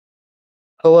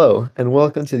Hello, and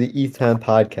welcome to the E-10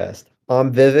 podcast.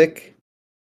 I'm Vivek,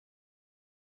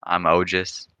 I'm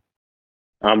Ojas.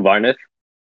 I'm Varnith.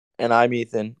 And I'm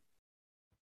Ethan.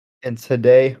 and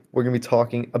today we're going to be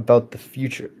talking about the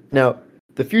future. Now,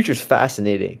 the future is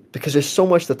fascinating because there's so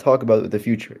much to talk about with the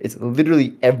future. It's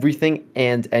literally everything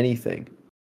and anything.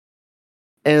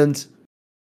 And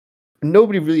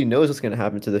nobody really knows what's going to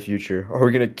happen to the future. Are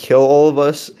we going to kill all of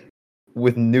us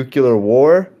with nuclear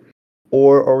war?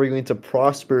 Or are we going to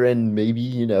prosper and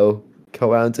maybe,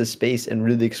 go out into space and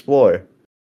really explore?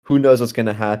 Who knows what's going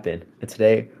to happen? And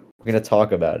today we're going to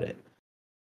talk about it.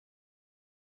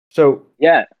 So,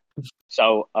 Yeah.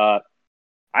 So I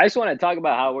just want to talk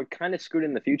about how we're kind of screwed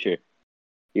in the future.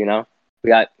 You know, we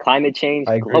got climate change,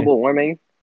 I agree. global warming.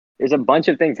 There's a bunch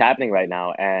of things happening right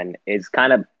now, and it's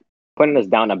kind of putting us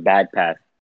down a bad path.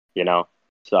 You know,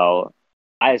 so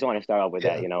I just want to start off with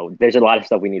that. Yeah. You know, there's a lot of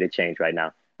stuff we need to change right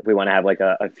now if we want to have like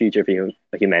a future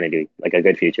for humanity, like a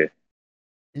good future.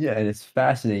 Yeah, and it's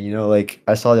fascinating. Like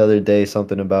I saw the other day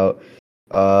something about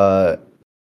uh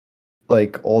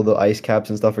like all the ice caps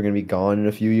and stuff are gonna be gone in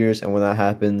a few years, and when that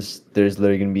happens, there's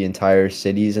literally gonna be entire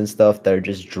cities and stuff that are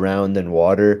just drowned in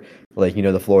water. Like,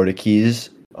 the Florida Keys.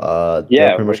 They're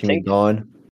Yeah, pretty we're much gonna be sinking.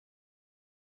 gone.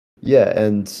 Yeah,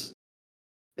 and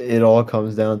it all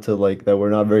comes down to like that we're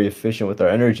not very efficient with our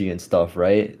energy and stuff,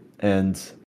 right? And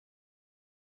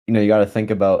you gotta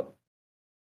think about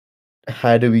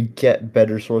how do we get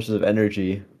better sources of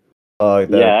energy that are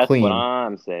Yeah, that's what clean.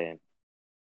 I'm saying.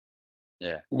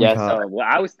 Yeah. We Yeah, got so what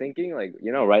I was thinking, like,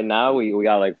 right now we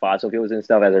got like fossil fuels and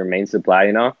stuff as our main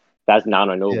supply. That's yeah.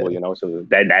 non-renewable, so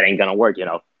that ain't gonna work.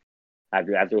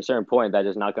 After a certain point, that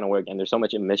is not gonna work. And there's so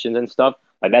much emissions and stuff.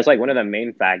 Like that's like one of the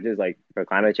main factors like for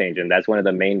climate change, and that's one of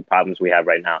the main problems we have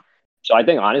right now. So I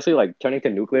think honestly, like turning to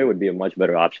nuclear would be a much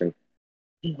better option.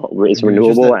 It's It's just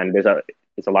renewable that and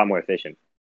it's a lot more efficient.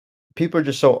 people are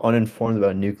just so uninformed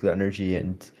about nuclear energy,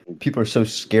 and people are so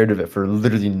scared of it for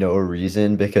literally no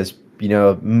reason because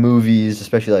movies,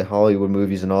 especially like Hollywood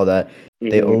movies and all that,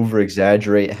 they Hmm. over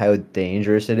exaggerate how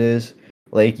dangerous it is.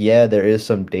 Like, yeah, there is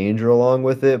some danger along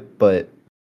with it, but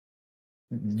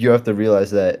you have to realize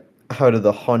that out of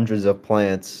the hundreds of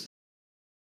plants,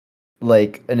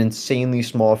 like an insanely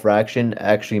small fraction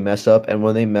actually mess up, and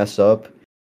when they mess up,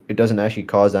 it doesn't actually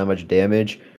cause that much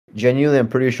damage. Genuinely, I'm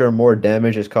pretty sure more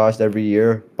damage is caused every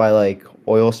year by like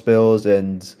oil spills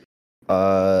and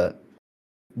uh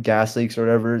gas leaks or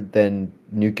whatever than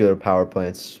nuclear power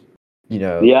plants. You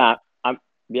know, Yeah,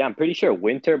 I'm pretty sure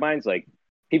wind turbines, like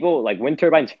wind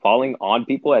turbines falling on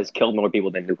people has killed more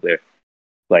people than nuclear.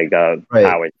 Like right?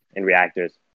 powers and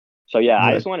reactors. So yeah, I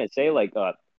Yeah, just want to say like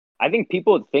I think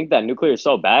people think that nuclear is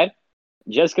so bad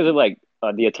just because of like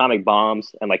the atomic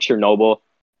bombs and like Chernobyl,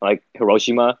 like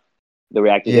Hiroshima, the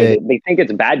reactors there. yeah, They think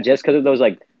it's bad just because of those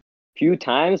like few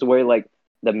times where like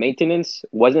the maintenance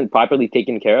wasn't properly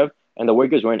taken care of and the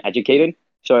workers weren't educated.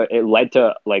 So it led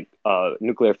to like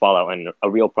nuclear fallout and a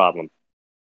real problem.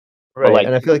 But right. like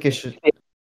And I feel like it's just,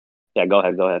 yeah, go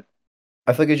ahead.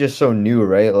 I feel like it's just so new,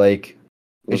 right? Like,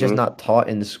 it's just Hmm. not taught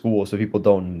in school, so people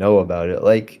don't know about it.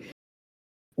 Like,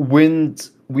 wind,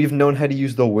 we've known how to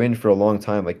use the wind for a long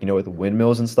time, like, with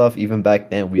windmills and stuff. Even back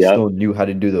then, we Yep. still knew how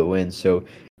to do the wind. So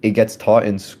it gets taught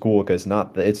in school because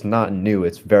it's not new.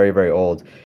 It's very, very old.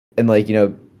 And like,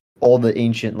 all the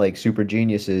ancient like super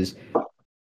geniuses,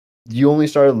 you only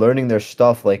started learning their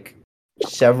stuff like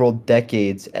several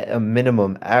decades at a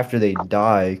minimum after they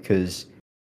die, because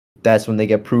that's when they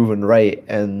get proven right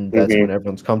and that's when Hmm.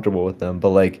 everyone's comfortable with them. But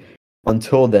like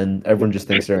until then, everyone just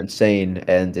thinks they're insane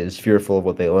and is fearful of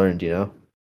what they learned.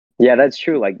 Yeah, that's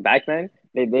true. Like back then,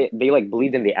 they like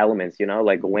believed in the elements,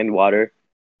 like wind, water,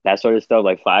 that sort of stuff,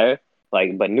 like fire.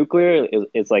 Like, but nuclear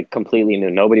is like completely new.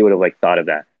 Nobody would have like thought of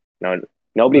that. No,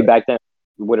 nobody Right. back then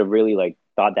would have really like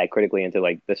thought that critically into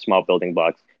like the small building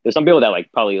blocks. There's some people that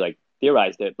like probably like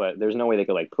theorized it, but there's no way they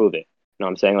could like prove it. You know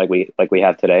what I'm saying? Like we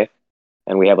have today,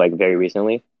 and we have like very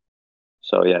recently.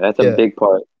 So yeah, that's a Yeah. big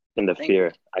part in the I think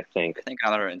fear, I think. I think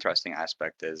another interesting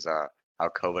aspect is how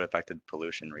COVID affected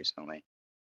pollution recently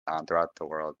throughout the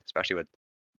world, especially with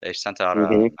they sent out a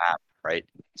Hmm. map, right?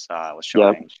 It was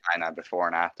Yep. showing China before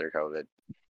and after COVID,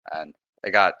 and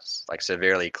they got like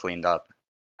severely cleaned up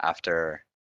after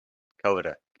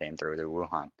COVID came through to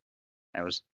Wuhan. And it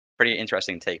was pretty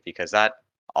interesting take because that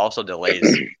also delays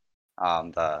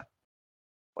the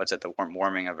the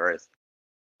warming of Earth,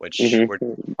 which we're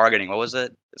Hmm. targeting. What was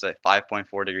it? It's like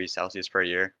 5.4 degrees Celsius per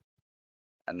year,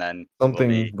 and then we'll Something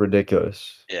be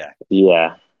ridiculous. yeah,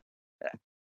 Yeah. yeah.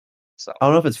 So I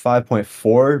don't know if it's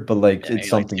 5.4, but like yeah, it's maybe like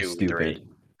something 2, 3. stupid.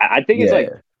 I think it's Yeah, like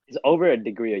it's over a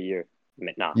degree a year.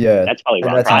 No, yeah, that's probably and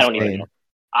wrong. that's I don't even insane. know.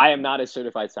 I am not a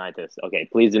certified scientist. Okay,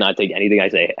 please do not take anything I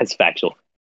say as factual.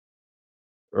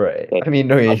 Right. Okay. I mean,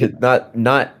 no,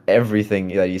 not everything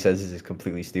that he says is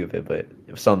completely stupid, but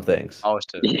some things.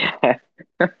 Most of it. Yeah.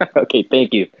 Okay,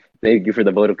 thank you for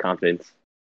the vote of confidence.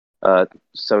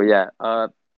 So yeah,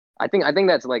 I think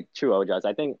that's like true, Ojas.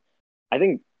 I think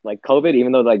like COVID,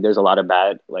 even though like there's a lot of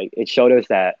bad, like it showed us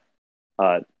that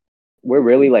uh we're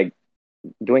really like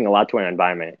doing a lot to our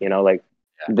environment. You know, like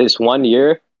Yeah. this 1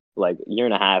 year, like year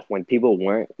and a half, when people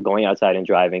weren't going outside and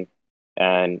driving,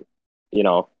 and you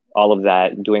know all of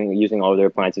that, doing using all of their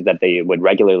appliances that they would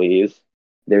regularly use,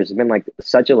 there's been like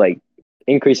such a like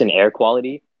increase in air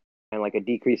quality and like a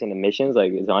decrease in emissions.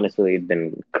 Like it's honestly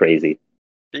been crazy.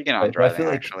 Speaking on Right. But I driving, feel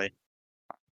like actually.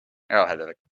 Go ahead,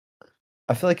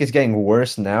 Vivek. it's getting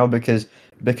worse now because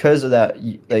of that.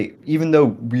 Like, even though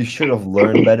we should have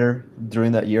learned better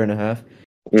during that year and a half,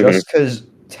 Hmm. just because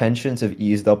tensions have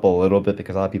eased up a little bit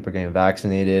because a lot of people are getting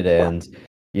vaccinated and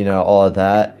all of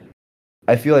that.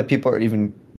 I feel like people are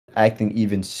even acting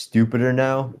even stupider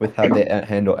now with how they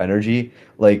handle energy.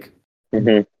 Like,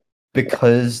 Hmm.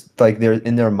 because like they're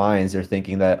in their minds they're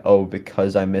thinking that, oh,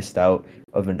 because I missed out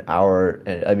of an hour,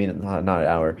 I mean, not an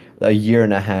hour, a year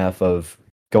and a half of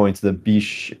going to the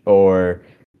beach, or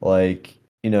like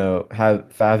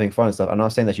having fun and stuff. I'm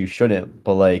not saying that you shouldn't,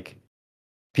 but like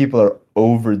people are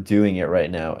overdoing it right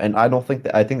now, and I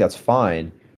think that's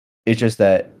fine. It's just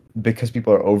that because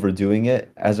people are overdoing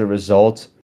it, as a result,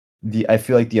 the I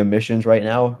feel like the emissions right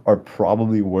now are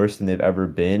probably worse than they've ever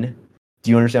been. Do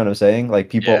you understand what I'm saying? Like,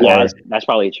 people Yeah, Yeah, are. that's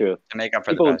probably true. to make up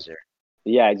for the People, past year.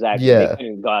 yeah, exactly. They Yeah,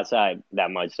 couldn't go outside that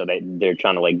much, so they're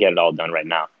trying to like get it all done right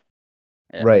now.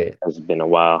 Yeah. right. It's been a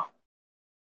while.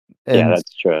 Yeah, And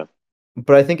that's true.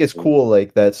 but I think it's cool,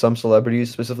 like, that some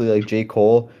celebrities, specifically like J.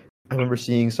 Cole, I remember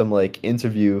seeing some like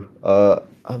interview a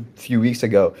few weeks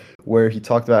ago where he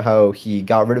talked about how he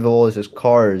got rid of all of his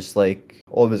cars, like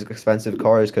all of his expensive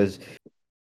cars, because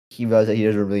he realized that he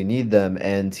doesn't really need them,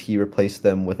 and he replaced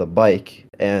them with a bike.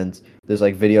 And there's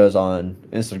like videos on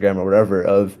Instagram or whatever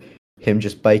of him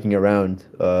just biking around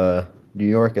New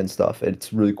York and stuff.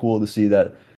 It's really cool to see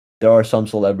that there are some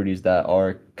celebrities that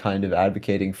are kind of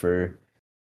advocating for,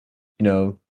 you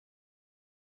know,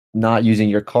 not using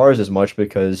your cars as much,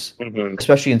 because Hmm.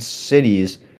 especially in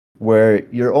cities where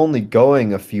you're only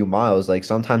going a few miles, like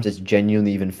sometimes it's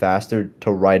genuinely even faster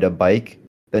to ride a bike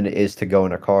than it is to go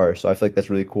in a car. So I feel like that's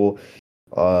really cool.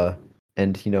 Uh,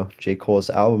 and J. Cole's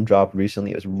album dropped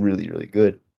recently. It was really, really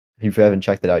good. If you haven't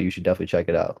checked it out, you should definitely check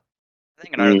it out. I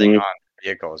think another thing Hmm. on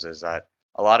vehicles is that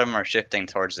a lot of them are shifting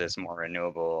towards this more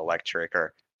renewable electric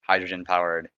or hydrogen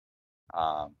powered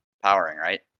powering,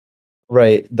 right?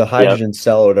 Right, the Yep. hydrogen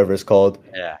cell or whatever it's called.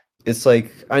 Yeah. It's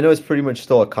like, I know it's pretty much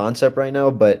still a concept right now,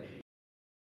 but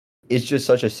it's just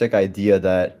such a sick idea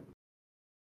that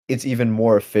it's even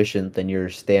more efficient than your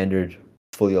standard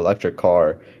fully electric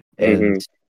car. And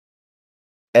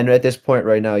Hmm. at this point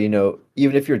right now,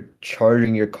 even if you're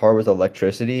charging your car with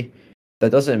electricity,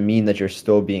 that doesn't mean that you're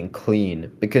still being clean,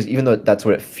 because even though that's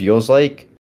what it feels like,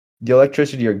 the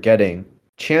electricity you're getting,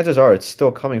 chances are it's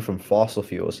still coming from fossil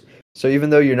fuels. So even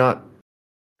though you're not,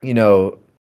 you know,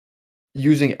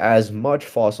 using as much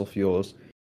fossil fuels,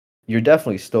 you're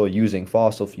definitely still using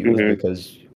fossil fuels Hmm.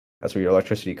 because that's where your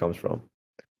electricity comes from.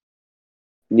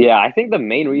 Yeah, I think the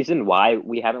main reason why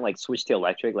we haven't like switched to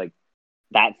electric like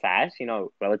that fast,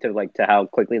 relative like to how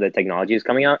quickly the technology is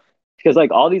coming out, because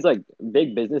like all these like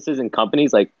big businesses and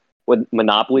companies like with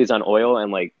monopolies on oil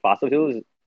and like fossil fuels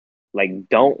like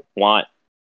don't want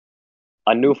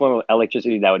a new form of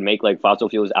electricity that would make like fossil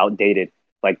fuels outdated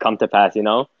like come to pass.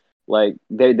 Like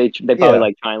they probably Yeah,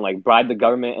 like try and like bribe the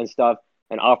government and stuff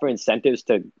and offer incentives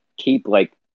to keep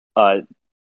like uh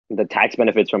the tax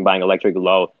benefits from buying electric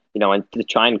low, and to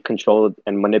try and control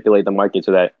and manipulate the market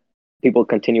so that people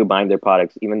continue buying their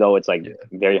products even though it's like yeah.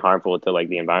 very harmful to like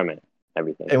the environment,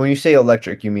 everything. And when you say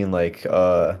electric, you mean like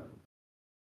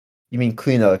you mean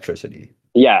clean electricity.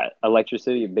 Yeah,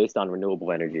 electricity based on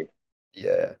renewable energy.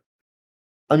 Yeah.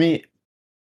 I mean,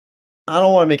 I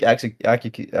don't want to make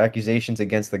accusations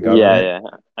against the Yeah, government,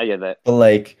 yeah, I get that. but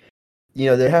like,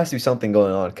 there has to be something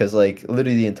going on, because like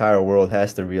literally the entire world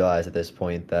has to realize at this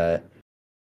point that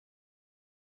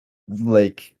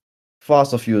like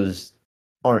fossil fuels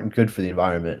aren't good for the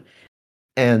environment.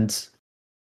 And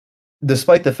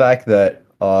despite the fact that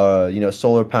getting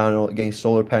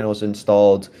solar panels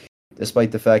installed,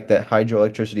 despite the fact that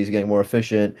hydroelectricity is getting more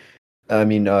efficient, I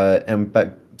mean,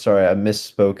 sorry, I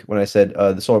misspoke when I said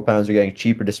the solar panels are getting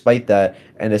cheaper. Despite that,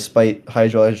 and despite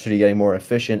hydroelectricity getting more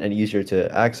efficient and easier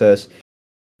to access,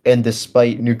 and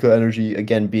despite nuclear energy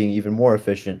again being even more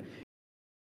efficient,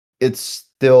 it's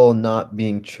still not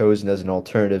being chosen as an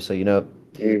alternative. So,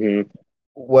 Hmm.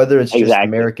 whether it's just Exactly.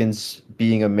 Americans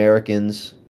being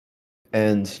Americans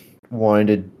and wanting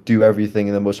to do everything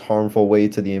in the most harmful way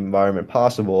to the environment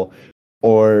possible,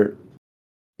 or,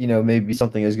 maybe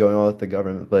something is going on with the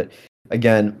government. But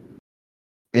again,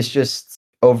 it's just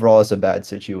overall it's a bad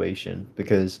situation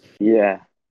because, Yeah.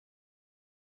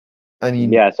 I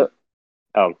mean, Yeah. So,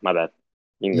 oh, my bad.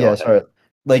 You can go yeah, ahead. sorry.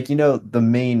 Like, the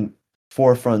main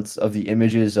forefronts of the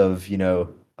images of,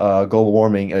 global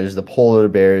warming is the polar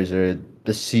bears or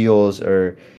the seals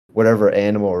or whatever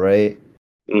animal, right?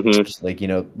 Hmm. Just like,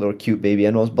 little cute baby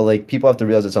animals. But like people have to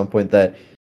realize at some point that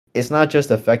it's not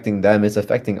just affecting them, it's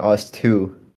affecting us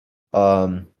too.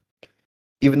 Um,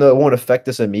 Even though it won't affect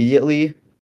us immediately,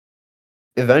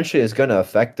 eventually it's gonna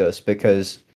affect us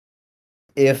because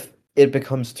if it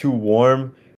becomes too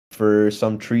warm for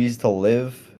some trees to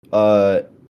live,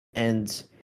 and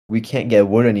we can't get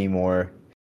wood anymore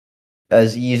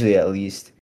as easily at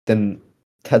least, then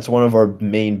that's one of our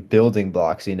main building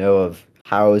blocks, of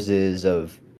houses,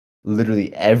 of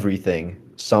literally everything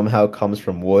somehow comes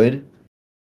from wood.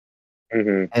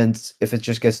 Hmm. And if it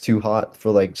just gets too hot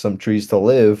for like some trees to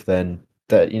live, then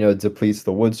that, depletes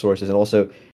the wood sources. And also,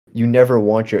 you never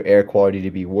want your air quality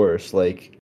to be worse.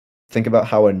 Like, think about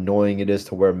how annoying it is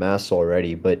to wear masks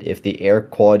already, but if the air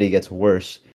quality gets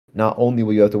worse, not only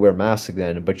will you have to wear masks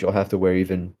again, but you'll have to wear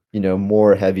even,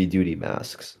 more heavy duty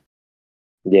masks.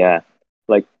 Yeah.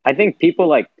 Like, I think people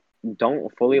like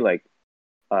don't fully like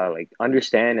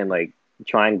understand and like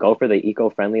try and go for the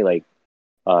eco-friendly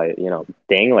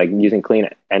thing, like using clean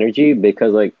energy,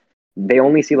 because like they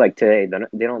only see like today.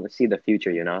 They don't see the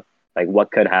future, like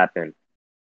what could happen.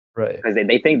 Right. Because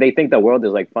they think the world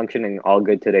is like functioning all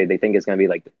good today. They think it's gonna be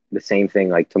like the same thing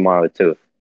like tomorrow too.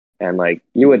 And like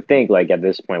you would think like at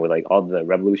this point with like all the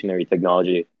revolutionary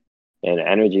technology and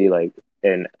energy, like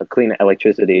and a clean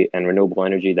electricity and renewable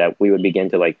energy, that we would begin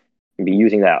to like be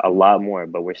using that a lot more.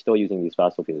 But we're still using these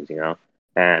fossil fuels.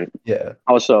 And Yeah.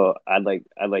 also I'd like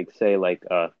say like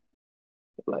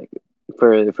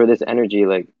for this energy,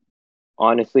 like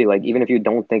honestly, like even if you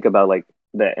don't think about like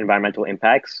the environmental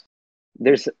impacts,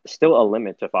 there's still a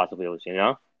limit to fossil fuels.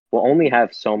 We'll only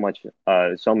have so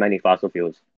many fossil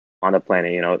fuels on the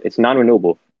planet. It's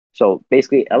non-renewable. So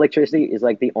basically electricity is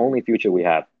like the only future we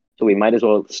have. So we might as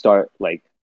well start like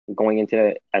going into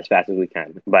it as fast as we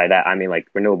can. By that I mean like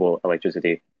renewable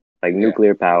electricity, like Yeah.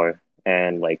 nuclear power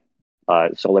and like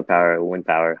solar power, wind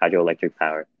power, hydroelectric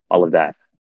power, all of that.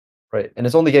 Right. And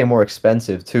it's only getting more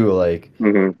expensive too. Like,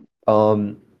 Hmm.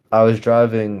 um, I was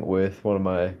driving with one of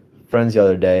my friends the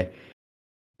other day,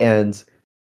 and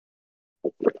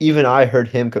even I heard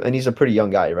him, and he's a pretty young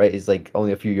guy, right? He's like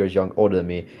only a few years older than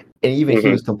me, and even he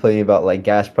was Hmm. complaining about like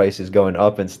gas prices going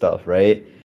up and stuff, right?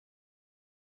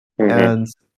 Hmm. And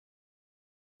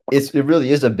it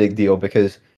really is a big deal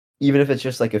because even if it's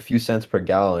just like a few cents per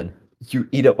gallon, you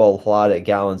eat up a lot of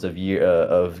gallons of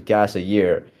gas a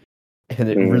year, and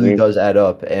it really Hmm. does add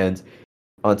up. And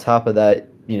on top of that,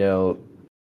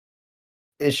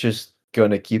 it's just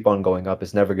gonna keep on going up.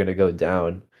 It's never gonna go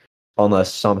down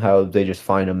unless somehow they just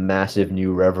find a massive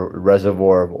new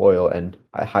reservoir of oil, and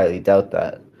I highly doubt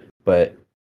that. But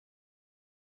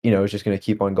it's just gonna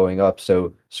keep on going up.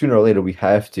 So sooner or later we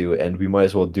have to, and we might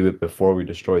as well do it before we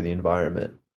destroy the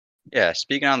environment. Yeah,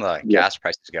 speaking on the Yeah. gas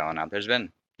prices going up,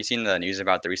 you seen the news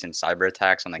about the recent cyber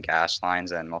attacks on the gas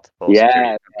lines and multiple security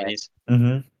Yeah. companies?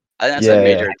 Mm-hmm. I think that's a Yeah, yeah.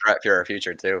 major threat for our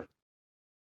future too. Right.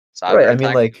 Cyber I mean, attacks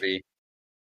could like, be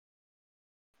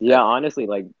Yeah, deadly. honestly,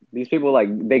 like these people, like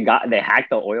they hacked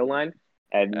the oil line,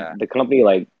 and Yeah, the company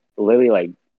like literally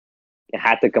like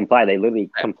had to comply. They literally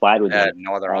yeah, complied with yeah, them,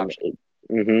 no other and option.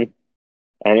 and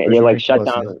what they're you were like gonna keep shut on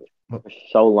down saying? What- for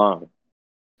so long.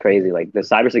 Crazy. Like the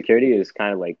cybersecurity is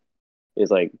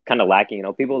like kind of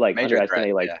lacking. People like Major threat.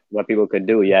 underestimate like Yeah, what people could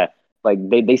do. Yeah, like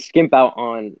they skimp out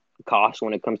on costs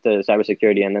when it comes to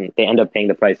cybersecurity, and then they end up paying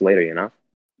the price later.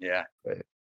 yeah. Right.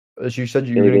 As you said,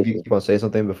 you were Really gonna busy. keep on saying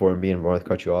something before me and Varnith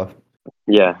cut you off.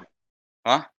 Yeah.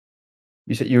 Huh?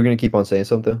 You said you were gonna keep on saying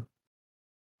something.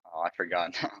 Oh, I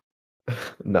forgot.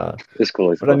 Nah, It's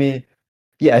cool. It's but I cool. mean,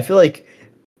 yeah, I feel like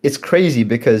it's crazy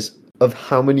because of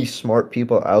how many smart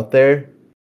people out there.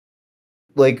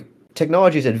 Like,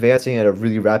 technology is advancing at a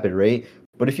really rapid rate,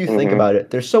 but if you think Hmm. about it,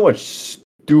 there's so much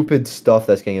stupid stuff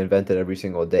that's getting invented every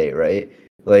single day, right?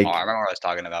 Oh, I Like, remember what I was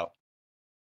talking about.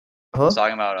 I was huh?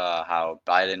 talking about how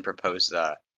Biden proposed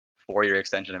a 4-year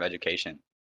extension of education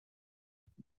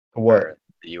What? for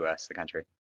the U.S., the country.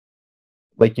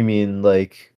 Like, you mean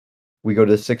like we go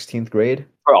to 16th grade?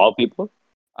 For all people.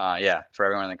 Yeah, for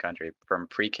everyone in the country, from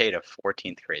pre-K to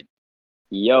 14th grade.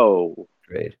 Yo.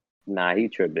 Grade. Nah, he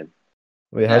tripping.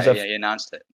 Wait, Yeah, he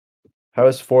announced it.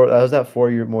 how's that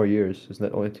 4 more years? Isn't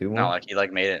that only 2 No, more? like he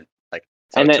like made it like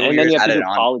so And 2 then years you have to added do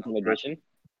on. college in addition.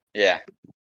 Yeah,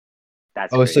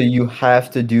 That's Oh, so crazy. you have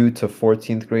to do to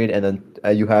 14th grade, and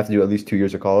then you have to do at least 2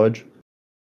 years of college.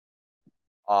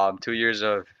 2 years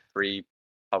of free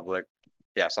public,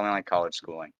 yeah, something like college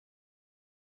schooling.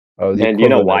 Oh, the And do you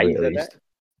know equivalent why of he it, at said that? least.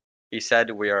 He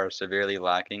said we are severely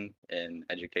lacking in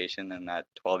education and that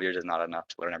 12 years is not enough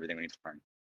to learn everything we need to learn.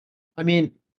 I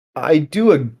mean, I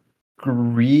do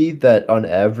agree that on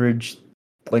average,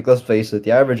 like let's face it,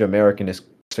 the average American is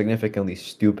significantly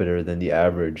stupider than the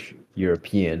average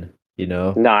European, you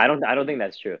know? No, I don't think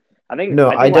that's true. I think No,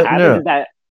 I I think what don't happens no, is that.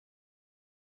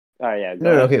 All right, yeah, go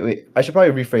no, no, ahead. okay, wait. I should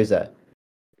probably rephrase that.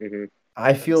 Hmm.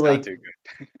 I feel It's not like too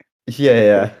good.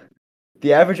 yeah.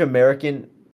 The average American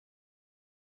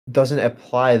doesn't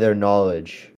apply their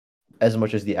knowledge as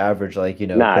much as the average, like,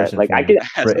 Nah, person like I from could.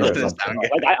 That Britain still or doesn't something. sound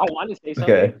good. Like I want to say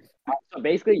something. Okay. So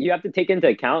basically, you have to take into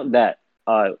account that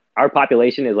our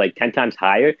population is like 10 times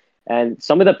higher, and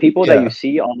some of the people that you Yeah.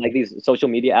 see on like these social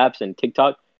media apps and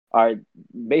TikTok are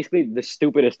basically the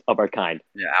stupidest of our kind.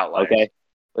 Yeah, outliers. Okay.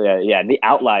 Yeah, the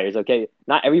outliers. Okay,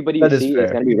 not everybody you That is see is fair.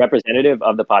 going to be representative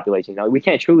of the population. Now, we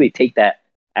can't truly take that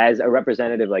as a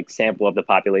representative like sample of the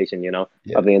population, Yeah.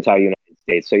 of the entire United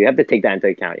States. So you have to take that into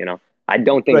account. I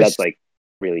don't think But that's like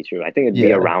really true. I think it'd be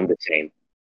yeah, around the same.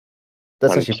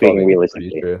 that's I'm actually speaking probably pretty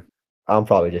realistically. true. I'm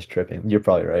probably just tripping. You're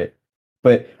probably right.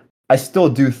 But I still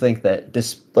do think that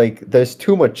there's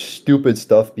too much stupid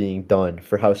stuff being done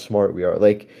for how smart we are.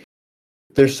 Like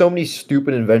there's so many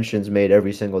stupid inventions made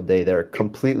every single day that are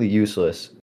completely useless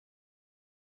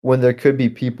when there could be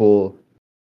people,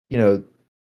 you know,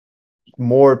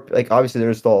 more like obviously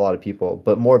there's still a lot of people,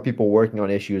 but more people working on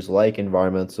issues like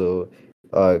environmental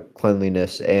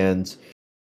cleanliness and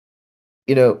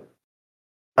you know,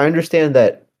 I understand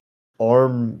that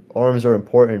arms are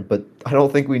important, but I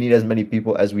don't think we need as many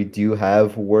people as we do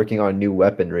have working on new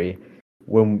weaponry.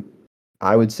 When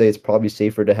I would say it's probably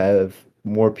safer to have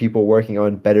more people working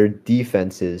on better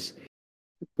defenses.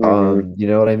 Hmm. You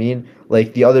know what I mean?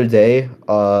 Like the other day,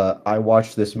 I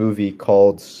watched this movie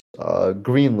called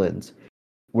Greenland,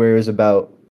 where it's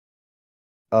about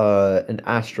an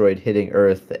asteroid hitting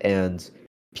Earth and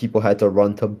people had to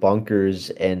run to bunkers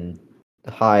and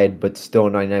hide, but still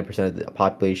 99% of the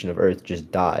population of Earth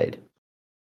just died.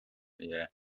 Yeah.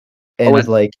 Oh, And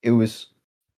like it was,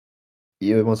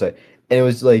 yeah, one second, and it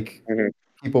was like mhm,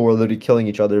 people were literally killing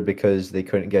each other because they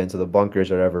couldn't get into the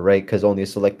bunkers or whatever, right? Because only a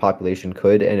select population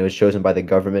could, and it was chosen by the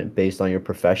government based on your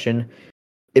profession.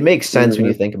 It makes sense when mhm.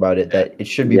 you think about it Yeah. that it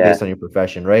should be Yeah, based on your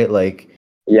profession, right? Like,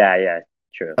 yeah,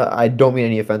 true. I don't mean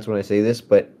any offense when I say this,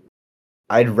 but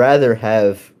I'd rather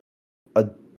have a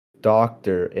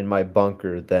doctor in my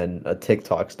bunker than a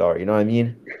TikTok star. You know what I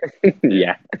mean?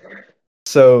 Yeah.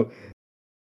 So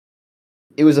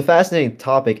it was a fascinating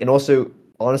topic, and also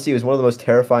honestly, it was one of the most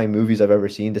terrifying movies I've ever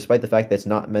seen, despite the fact that it's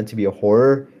not meant to be a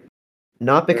horror.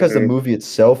 Not because the Hmm. movie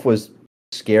itself was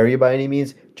scary by any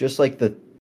means, just like the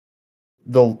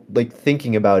like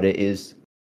thinking about it is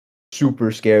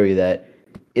super scary that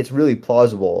it's really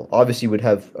plausible. Obviously would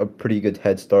have a pretty good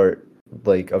head start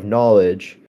like of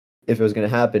knowledge if it was going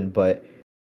to happen, but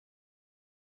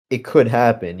it could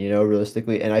happen,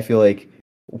 realistically. And I feel like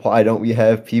why don't we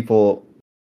have people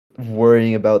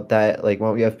worrying about that? Like why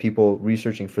don't we have people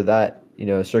researching for that,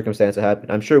 circumstance to happen?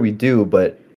 I'm sure we do,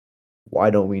 but why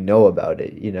don't we know about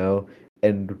it?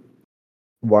 And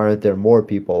why aren't there more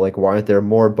people? Like why aren't there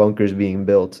more bunkers being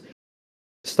built?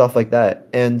 Stuff like that.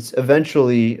 And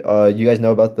eventually, you guys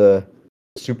know about the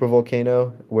super volcano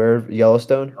where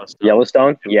Yellowstone?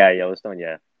 Yellowstone? Yeah, Yellowstone.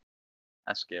 Yeah,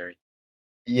 That's scary.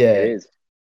 it Yeah. is.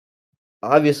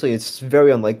 Obviously, it's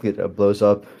very unlikely that it blows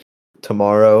up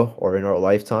tomorrow or in our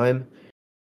lifetime.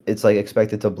 It's like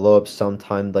expected to blow up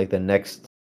sometime like the next,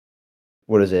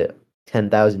 what is it,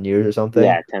 10,000 years or something?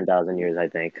 Yeah, 10,000 years, I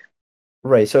think.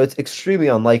 Right. So it's extremely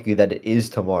unlikely that it is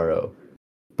tomorrow,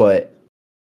 but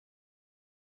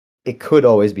it could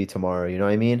always be tomorrow. You know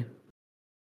what I mean?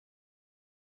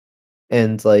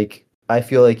 And like, I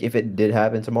feel like if it did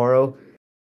happen tomorrow,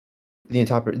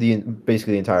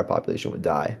 basically the entire population would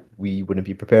die. We wouldn't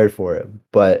be prepared for it.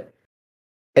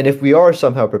 And if we are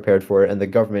somehow prepared for it and the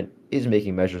government is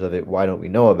making measures of it, why don't we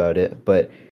know about it? But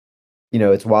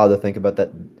it's wild to think about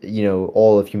that,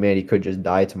 all of humanity could just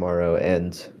die tomorrow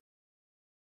and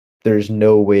there's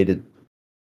no way to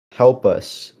help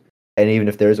us. And even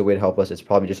if there is a way to help us, it's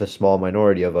probably just a small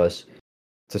minority of us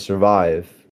to survive,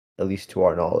 at least to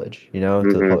our knowledge, to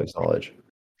the Hmm. public's knowledge.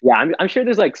 Yeah, I'm sure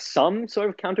there's like some sort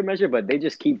of countermeasure, but they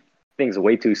just keep things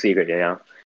way too secret.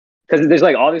 because there's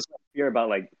like all this fear about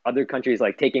like other countries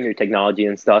like taking your technology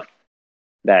and stuff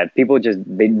that people just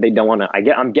they don't want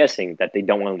to. I'm guessing that they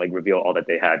don't want to like reveal all that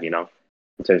they have, in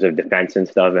terms of defense and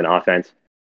stuff and offense.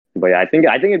 But yeah, I think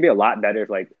it'd be a lot better if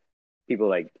like people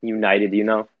like united,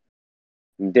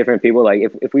 different people. Like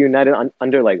if we united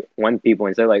under like one people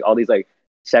instead of like all these like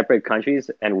separate countries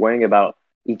and worrying about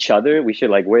each other, we should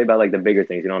like worry about like the bigger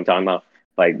things. You know what I'm talking about?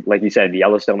 Like you said,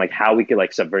 Yellowstone, like how we could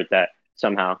like subvert that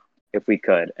somehow if we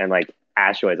could, and like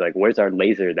asteroids, like where's our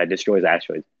laser that destroys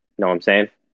asteroids? You know what I'm saying?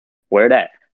 Where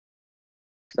that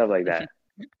stuff like that.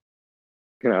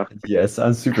 Yeah, it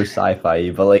sounds super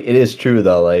sci-fi, but like it is true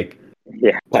though. Like,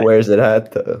 Yeah. where's it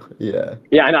at though? Yeah.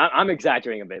 Yeah, and I'm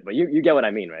exaggerating a bit, but you get what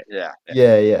I mean, right? Yeah.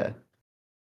 Yeah.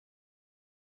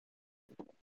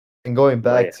 And going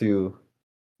Well, back to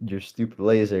your stupid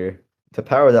laser, to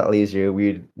power that laser,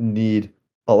 we'd need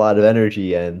a lot of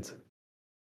energy, and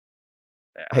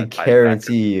I That ties back to the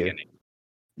guarantee you. beginning.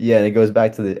 Yeah, and it goes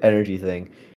back to the energy thing.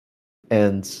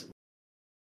 And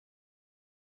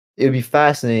it would be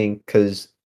fascinating because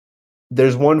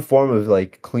there's one form of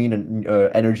like clean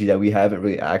energy that we haven't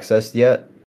really accessed yet,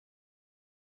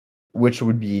 which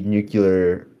would be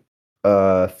nuclear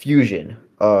fusion.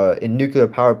 In nuclear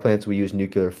power plants, we use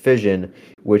nuclear fission,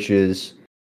 which is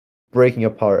breaking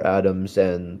apart atoms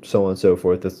and so on and so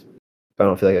forth. I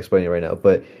don't feel like explaining it right now,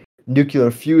 but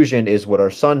nuclear fusion is what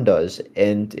our sun does,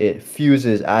 and it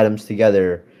fuses atoms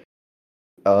together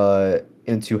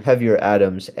into heavier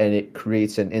atoms, and it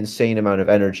creates an insane amount of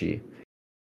energy.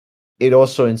 It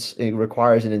also it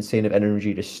requires an insane of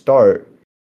energy to start,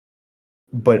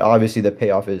 but obviously the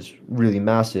payoff is really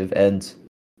massive. And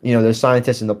there's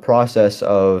scientists in the process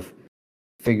of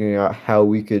figuring out how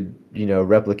we could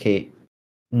replicate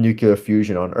nuclear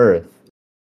fusion on Earth.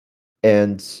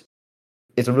 And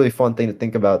it's a really fun thing to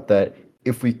think about, that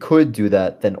if we could do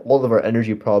that, then all of our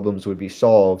energy problems would be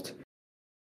solved.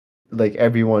 Like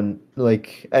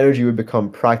energy would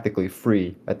become practically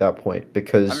free at that point,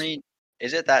 because I mean,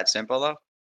 is it that simple though?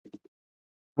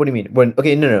 what do you mean?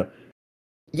 Okay, no.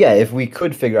 Yeah, if we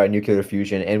could figure out nuclear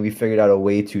fusion and we figured out a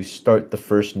way to start the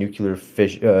first nuclear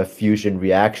fusion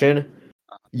reaction,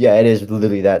 yeah, it is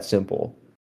literally that simple.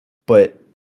 But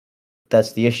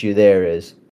that's the issue there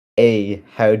is, A,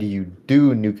 how do you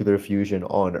do nuclear fusion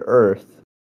on Earth?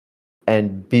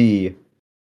 And B,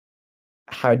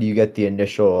 how do you get the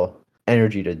initial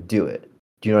energy to do it?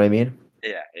 Do you know what I mean?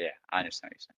 Yeah, I understand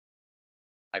what you're saying.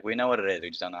 Like we know what it is, we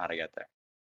just don't know how to get there.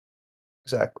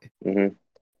 Exactly. Mm-hmm.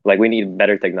 Like we need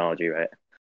better technology, right?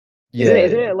 Yeah.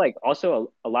 Isn't it like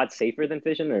also a lot safer than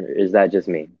fission, or is that just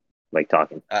me like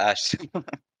talking? I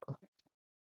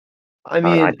I don't know.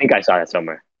 I mean, think I saw that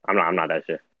somewhere. I'm not that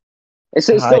sure. It's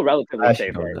I still relatively actually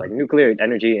safe, don't right? know. Like nuclear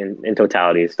energy in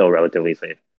totality is still relatively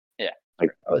safe. Yeah.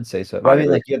 Like I would say so. But I mean,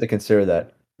 honestly. like, you have to consider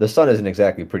that the sun isn't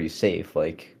exactly pretty safe.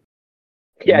 Like,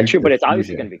 Yeah, true, but nuclear it's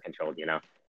obviously fusion. going to be controlled,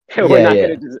 We're Yeah, not yeah,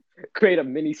 going to just create a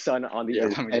mini sun on the Yeah,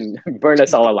 earth we just- and burn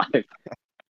us all alive. It's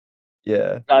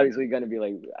yeah, obviously going to be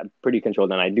like pretty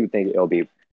controlled, and I do think it'll be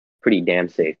pretty damn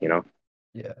safe, yeah.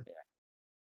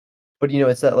 But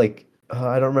it's that, like,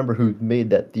 I don't remember who made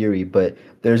that theory, but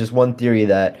there's this one theory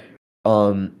that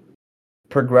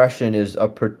progression is a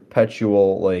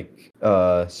perpetual, like,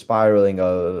 spiraling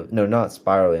of, no, not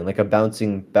spiraling, like a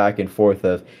bouncing back and forth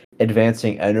of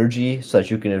advancing energy, so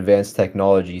that you can advance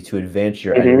technology to advance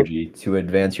your Mm-hmm. energy to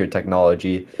advance your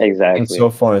technology, and Exactly. so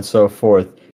far and so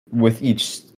forth, with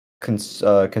each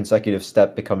consecutive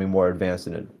step becoming more advanced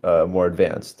and more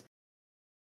advanced.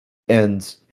 And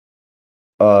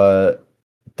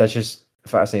that's just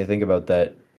fascinating to think about,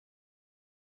 that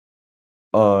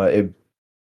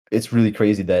it's really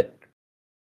crazy that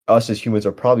us as humans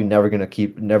are probably never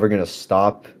gonna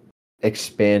stop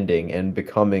expanding and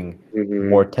becoming Mm-hmm.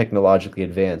 more technologically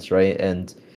advanced, right?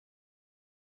 And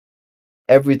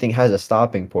everything has a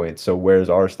stopping point, so where's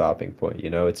our stopping point?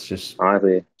 It's just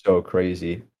Honestly, so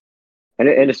crazy. and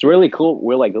it's really cool.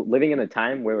 We're like living in a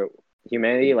time where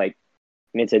humanity, like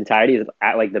in its entirety, is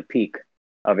at like the peak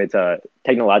of its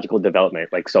technological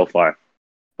development, like so far.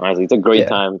 Honestly, it's a great Yeah.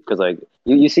 time because like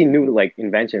you see new like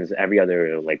inventions every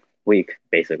other like week,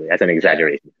 basically. That's an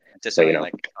exaggeration. just So,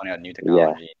 like coming out new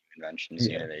technology, new inventions,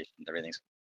 new Yeah. innovations, everything's.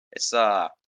 It's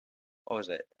what was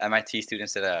it? MIT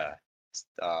students did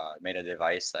made a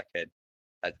device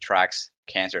that tracks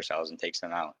cancer cells and takes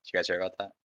them out. Did you guys hear about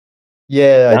that?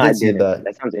 Yeah, No, I I did see didn't. that.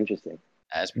 That sounds interesting.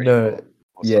 That's pretty No, cool.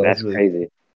 yeah, Also, That's really.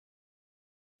 crazy.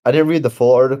 I didn't read the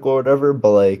full article or whatever,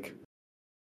 but like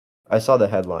I saw the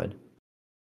headline.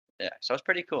 yeah, so it's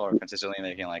pretty cool. We're consistently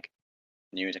making like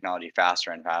new technology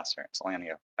faster and faster. It's only gonna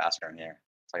get faster in here.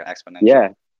 It's like an exponential. Yeah,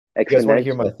 You guys want to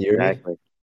hear exponential. my theory? Exactly.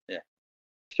 Yeah.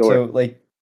 Sure.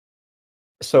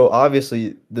 So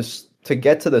obviously this to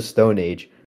get to the Stone Age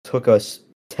took us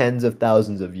tens of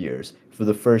thousands of years for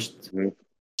the first Mhm.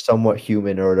 somewhat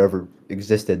human or whatever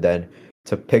existed then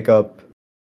to pick up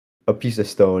a piece of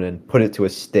stone and put it to a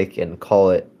stick and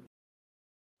call it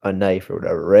a knife or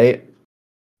whatever, right?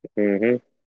 Hmm.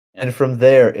 And from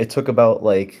there, it took about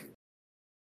like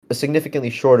a significantly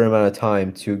shorter amount of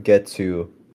time to get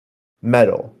to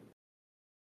metal.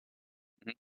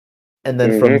 And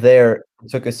then from Hmm. there, it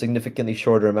took a significantly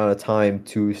shorter amount of time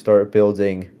to start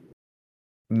building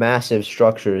massive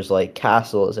structures like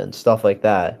castles and stuff like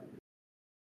that.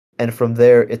 And from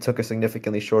there, it took a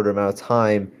significantly shorter amount of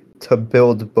time to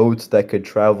build boats that could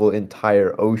travel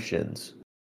entire oceans.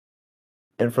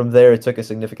 And from there, it took a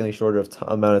significantly shorter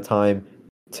amount of time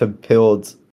to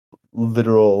build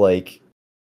literal like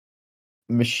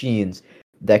machines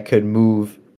that could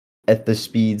move at the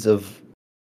speeds of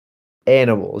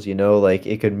animals, like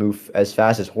it could move as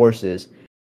fast as horses.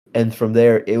 And from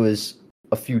there, it was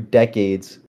a few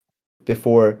decades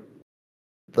before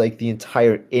like the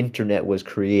entire internet was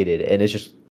created.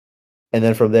 And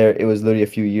then from there, it was literally a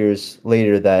few years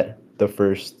later that the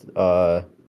first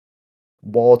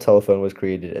wall telephone was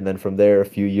created. And then from there, a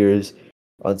few years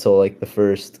until like the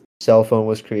first cell phone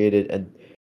was created. And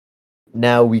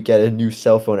now we get a new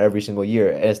cell phone every single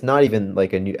year. And it's not even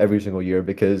like a new every single year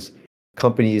because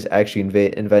companies actually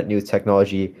invent new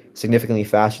technology significantly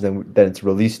faster than it's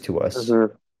released to us. Hmm.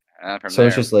 And from So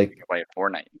it's there, just we like, can play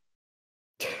Fortnite.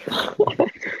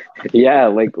 Yeah,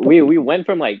 like we went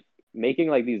from like making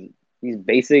like these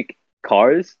basic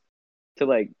cars to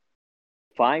like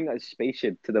flying a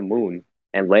spaceship to the moon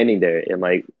and landing there in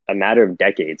like a matter of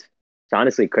decades. It's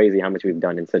honestly crazy how much we've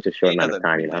done in such a short Speaking of amount the of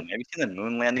time, moon you know? landing, have you seen the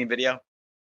moon landing video?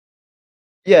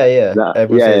 yeah.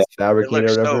 Everyone Yeah, says yeah. it's It fabricated or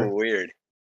looks so whatever. weird.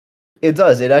 It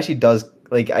does. It actually does.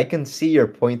 Like, I can see your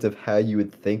point of how you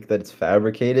would think that it's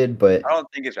fabricated, but I don't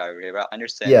think it's fabricated, but I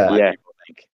understand yeah, why Yeah, people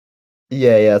think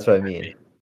yeah, that's what I it could mean. be.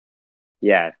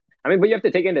 yeah. I mean, but you have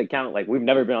to take into account like we've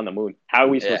never been on the moon. How are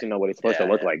we Yeah, supposed to know what it's supposed to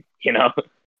yeah, look like? You know?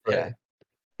 yeah. Right.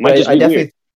 Might But just I be weird.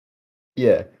 definitely,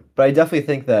 yeah, but I definitely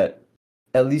think that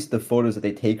at least the photos that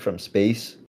they take from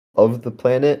space of the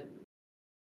planet,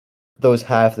 those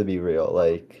have to be real.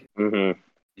 Like, Hmm.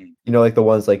 Mm. like the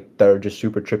ones like that are just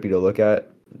super trippy to look at,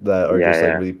 that are Yeah, just like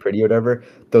yeah. really pretty or whatever.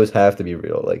 Those have to be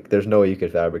real. Like, there's no way you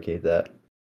could fabricate that.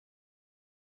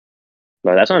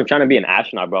 But that's why I'm trying to be an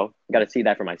astronaut, bro. Got to see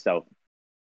that for myself.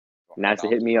 Oh my NASA,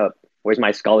 God. hit me up. Where's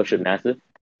my scholarship, NASA?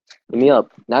 Hit me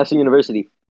up. NASA University.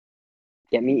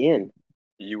 Get me in.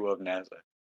 You of NASA.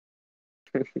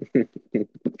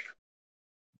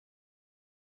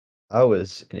 That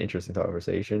was an interesting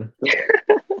conversation.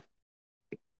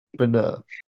 But no,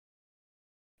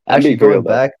 I'm actually being for real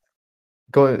though.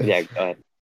 going Yeah, go ahead.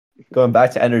 going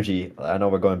back to energy. I know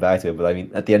we're going back to it, but I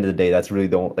mean, at the end of the day, that's really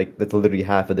that's literally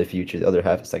half of the future. The other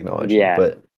half is technology. Yeah.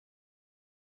 But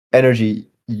energy,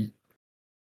 you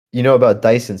know about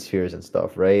Dyson spheres and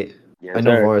stuff, right? I Yes,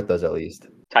 know sir. Varnith does at least.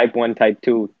 Type 1, type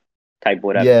 2, type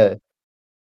whatever. Yeah.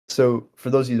 So for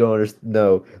those who don't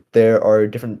know, there are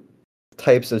different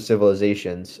types of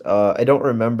civilizations. I don't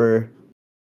remember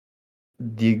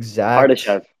the exact.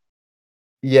 Chef.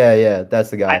 Yeah, that's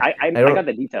the guy. I I got don't.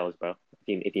 the details, bro.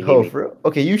 If you need Oh, me. for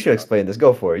okay, you should explain this.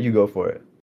 Go for it. You go for it.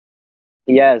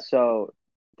 Yeah, so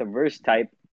the first type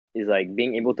is like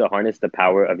being able to harness the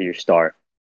power of your star.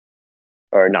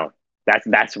 Or no,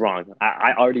 that's wrong.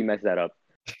 I already messed that up.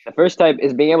 The first type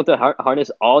is being able to harness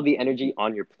all the energy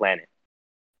on your planet.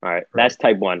 All right, Right. that's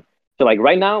type 1. So like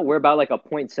right now we're about like a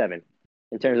point 0.7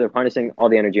 in terms of harnessing all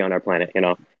the energy on our planet.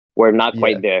 We're not Yeah.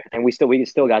 quite there, and we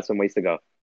still got some ways to go.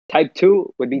 Type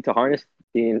 2 would be to harness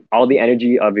all the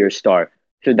energy of your star.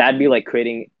 So that'd be like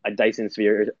creating a Dyson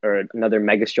sphere or another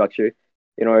mega structure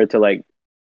in order to like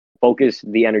focus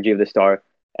the energy of the star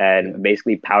Yeah. and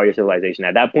basically power your civilization.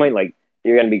 At that point, like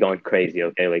you're gonna be going crazy.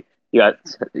 Okay, like you got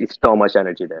so much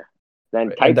energy there. Then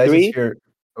Right. And type Dyson 3, sphere.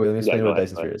 Wait, let me yeah, explain go what ahead.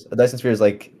 Dyson sphere is. A Dyson sphere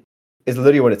is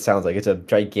literally what it sounds like. It's a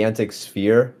gigantic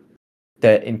sphere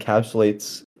that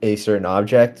encapsulates a certain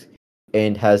object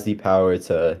and has the power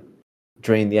to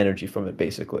drain the energy from it,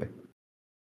 basically.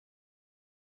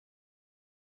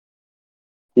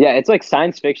 Yeah, it's like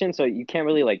science fiction, so you can't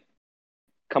really like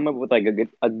come up with like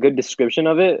a good description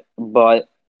of it. But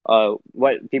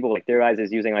what people like theorize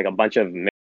is using like a bunch of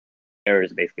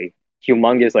mirrors, basically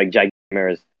humongous, like gigantic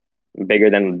mirrors, bigger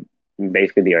than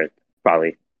basically the Earth,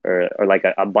 probably, or like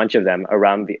a bunch of them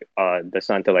around the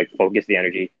sun to like focus the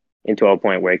energy into a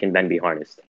point where it can then be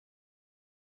harnessed.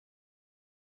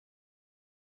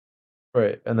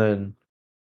 Right. And then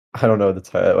I don't know the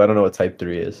type. I don't know what type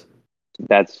 3 is.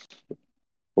 That's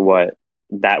what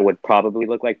that would probably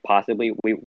look like. Possibly,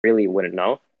 we really wouldn't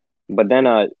know. But then,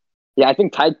 yeah, I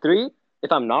think type three,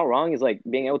 if I'm not wrong, is like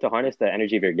being able to harness the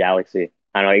energy of your galaxy.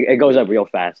 I don't know, it goes up real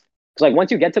fast. It's like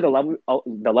once you get to the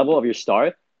level of your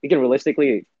star, you can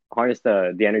realistically harness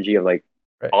the energy of like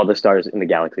Right. all the stars in the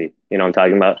galaxy. You know what I'm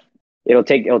talking about? It'll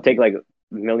take like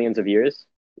millions of years,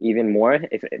 even more,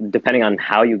 if depending on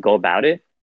how you go about it.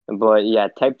 But yeah,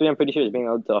 type three, I'm pretty sure is being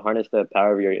able to harness the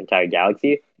power of your entire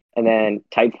galaxy, and then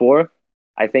type four,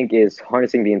 I think, is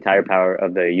harnessing the entire power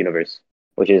of the universe,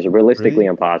 which is realistically Really?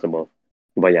 impossible.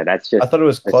 But yeah, that's I just thought it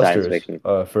was a science clusters fiction.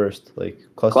 first, like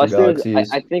cluster Clusters,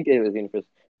 galaxies. I think it was universe.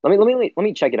 Let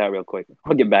me check it out real quick.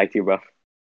 I'll get back to you, bro.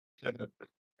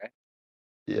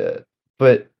 Yeah,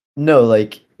 but no,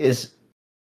 like it's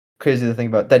crazy to think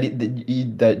about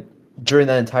that during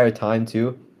that entire time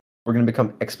too, we're gonna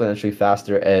become exponentially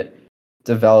faster at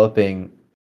developing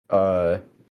uh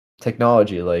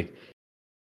technology. Like,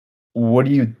 what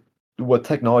do you what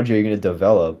technology are you gonna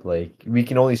develop? Like, we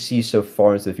can only see so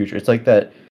far into the future. It's like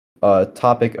that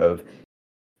topic of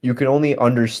you can only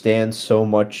understand so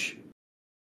much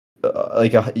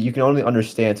you can only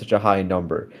understand such a high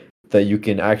number that you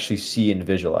can actually see and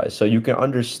visualize. So you can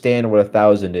understand what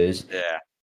 1,000 is. Yeah.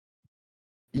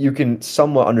 You can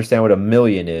somewhat understand what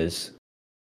 1,000,000 is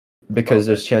because Okay.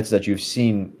 there's chances that you've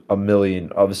seen 1,000,000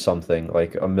 of something,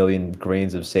 like 1,000,000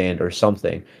 grains of sand or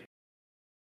something.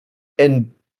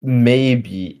 And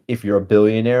maybe if you're a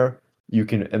billionaire, you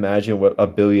can imagine what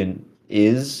 1,000,000,000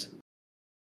 is.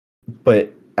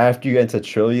 But after you get into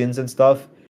trillions and stuff,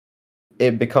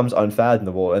 it becomes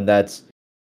unfathomable. And that's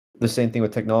the same thing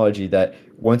with technology, that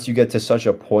once you get to such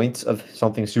a point of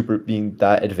something super being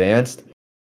that advanced,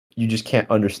 you just can't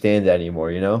understand it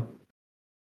anymore, you know?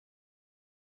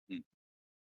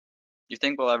 You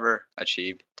think we'll ever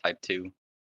achieve type two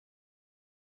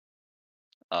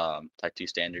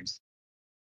standards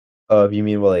You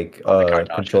mean, well, like on the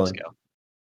Kardashian controlling? scale?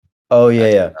 Oh yeah,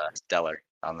 That's yeah. stellar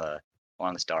on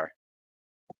the star.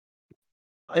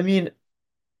 I mean,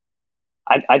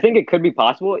 I think it could be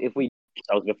possible if we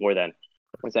ourselves before then,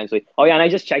 essentially. Oh yeah, and I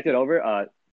just checked it over.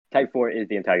 Type four is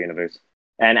the entire universe,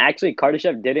 and actually,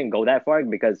 Kardashev didn't go that far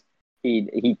because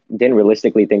he didn't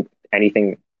realistically think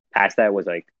anything past that was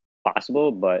like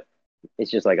possible. But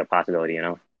it's just like a possibility, you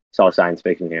know. It's all science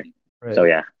fiction here. So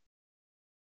right.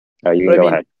 yeah, you But can I go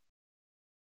mean, ahead.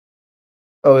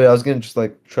 oh yeah, I was gonna just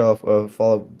like try to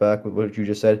follow back with what you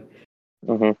just said.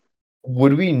 Hmm.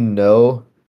 Would we know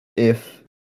if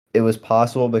it was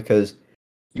possible? Because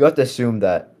you have to assume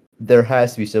that there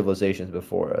has to be civilizations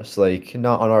before us, like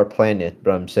not on our planet,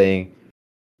 but I'm saying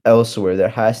elsewhere. There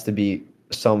has to be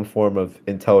some form of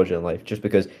intelligent life, just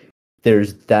because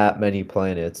there's that many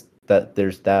planets, that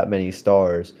there's that many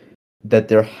stars, that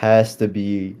there has to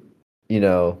be, you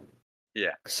know,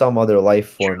 Yeah. some other life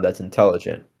form that's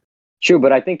intelligent. True,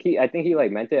 but I think he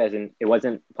like meant it as in it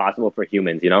wasn't possible for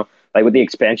humans, you know? Like with the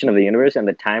expansion of the universe and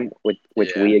the time with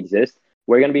which Yeah. we exist,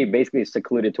 we're gonna be basically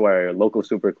secluded to our local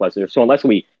supercluster. So unless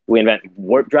we invent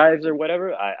warp drives or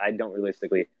whatever, I don't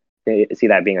realistically see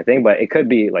that being a thing. But it could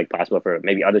be like possible for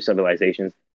maybe other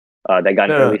civilizations that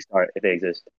got an No, early no, start if they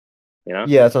exist. You know?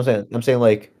 yeah, that's what I'm saying. I'm saying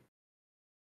like,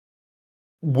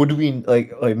 would we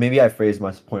like maybe I phrased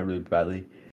my point really badly.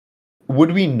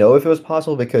 Would we know if it was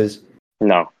possible? Because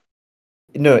No.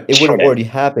 no, it would have Short already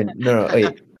answer. happened. No, no,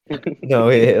 wait, no,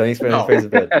 wait, let me No. phrase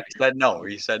it better. You said no.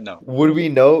 You said no. Would we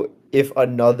know if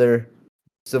another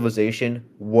civilization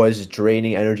was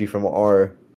draining energy from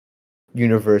our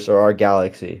universe or our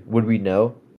galaxy? Would we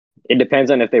know? It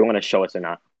depends on if they want to show us or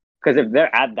not. Because if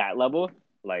they're at that level,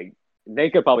 like they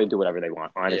could probably do whatever they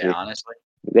want, Yeah. honestly. Honestly.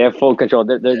 They have full control.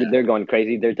 Yeah. They're going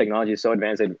crazy. Their technology is so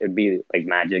advanced, it'd be like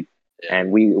magic. Yeah.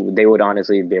 And they would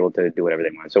honestly be able to do whatever they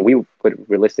want. So we would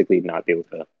realistically not be able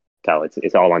to tell.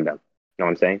 It's all on them. You know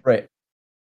what I'm saying? Right.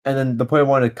 And then the point I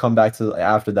wanted to come back to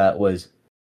after that was,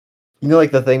 you know,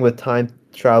 like the thing with time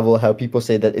travel, how people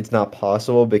say that it's not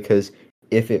possible because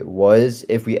if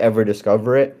we ever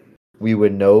discover it, we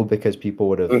would know because people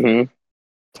would have Mm-hmm.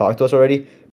 talked to us already.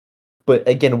 But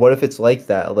again, what if it's like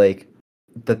that? Like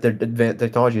that their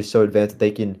technology is so advanced that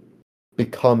they can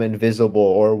become invisible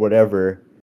or whatever.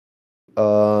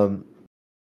 Um,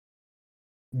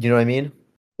 you know what I mean?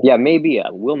 Yeah, maybe.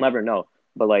 We'll never know.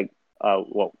 But like,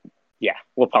 well, yeah,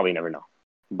 we'll probably never know.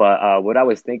 But what I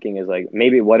was thinking is like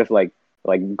maybe what if like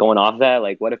going off that,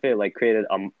 like what if it like created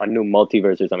a new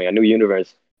multiverse or something, a new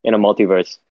universe in a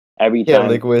multiverse every Yeah, time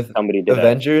like with somebody did that.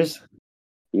 Avengers.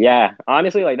 Yeah,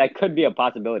 honestly, like that could be a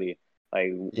possibility.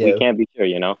 Like we Yeah, can't be sure,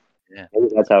 you know. Yeah.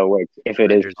 Maybe that's how it works if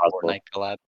it is Avengers possible. Fortnite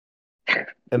collab.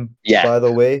 and Yeah, by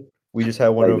the way, we just had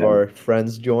one like of them. our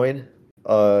friends join.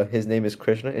 His name is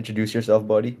Krishna. Introduce yourself,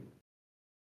 buddy.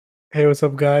 Hey, what's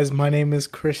up, guys? My name is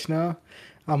Krishna.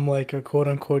 I'm like a quote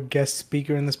unquote guest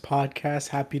speaker in this podcast.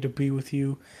 Happy to be with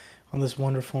you on this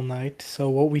wonderful night. So,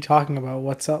 what we talking about?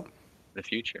 What's up? The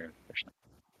future. Krishna.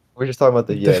 We're just talking about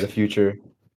the future.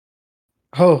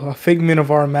 Oh, a figment of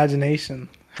our imagination.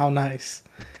 How nice.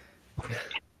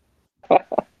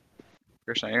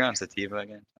 Krishna, you're on Sativa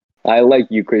again. I like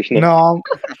you, Krishna. No,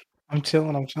 I'm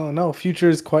chilling. I'm chilling. No, future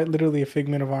is quite literally a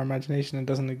figment of our imagination. It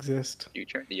doesn't exist.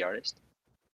 Future, the artist.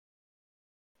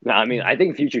 No, I mean, I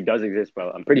think Future does exist, bro.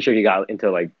 I'm pretty sure he got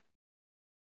into like,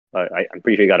 I'm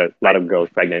pretty sure he got a lot of girls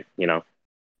pregnant. You know.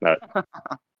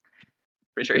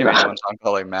 Pretty sure he made one song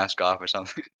called like "Mask Off" or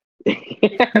something. I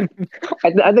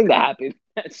think that happened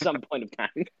at some point of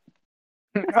time.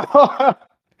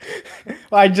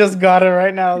 I just got it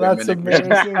right now. That's Minute,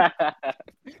 embarrassing.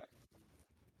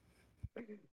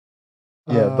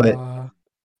 Yeah,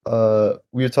 but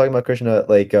we were talking about Krishna.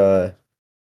 Like,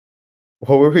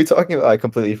 what were we talking about? I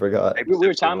completely forgot. we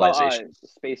were talking about Civilization.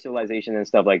 space civilization and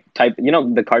stuff like type. You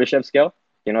know the Kardashev scale.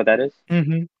 You know what that is?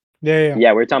 Mm-hmm. Yeah.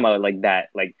 Yeah, we are talking about like that.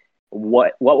 Like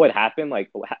what would happen? Like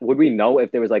would we know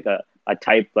if there was like a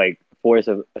type like force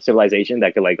of a civilization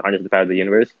that could like harness the power of the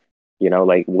universe? You know,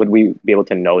 like would we be able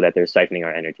to know that they're siphoning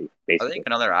our energy? I Basically, think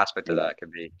another aspect of that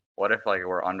could be, what if like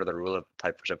we're under the rule of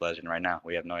type of civilization right now?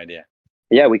 We have no idea.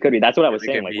 yeah, we could be. That's what I was We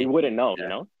saying. could Like be- we wouldn't know. yeah. You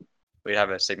know. We'd have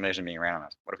a simulation being ran on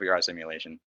us. What if we are a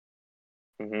simulation?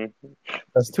 hmm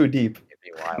That's too deep. It'd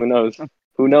be wild. Who knows?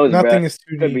 Who knows? Nothing Bruh? is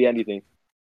too Could deep. be anything.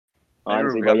 Maybe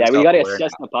Honestly, we but got yeah, the we gotta self-aware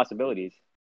assess now. the possibilities.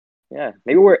 Yeah,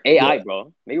 maybe we're AI, Yeah.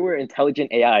 bro. Maybe we're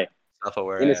intelligent AI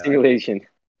Self-aware. in a AI. simulation.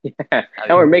 Yeah, and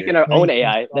be we're weird. making our own Anything's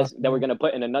AI that possible. we're gonna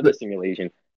put in another But- simulation.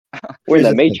 We're in Here's the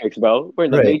the thing. Matrix, bro. We're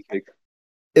in the Right. Matrix.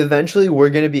 Eventually, we're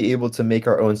gonna be able to make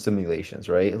our own simulations,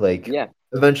 right? Like, Yeah.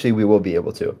 eventually, we will be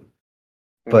able to. Mhm.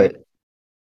 But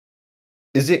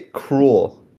is it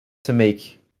cruel to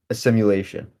make a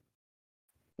simulation?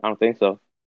 I don't think so.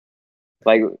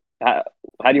 Like, how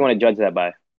do you want to judge that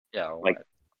by? Yeah. Like-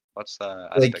 What's the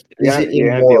Like, aspect? is Yeah, it you're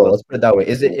gonna be immoral? able Let's put it that way.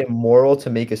 Is it immoral to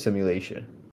make a simulation?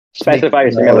 Specify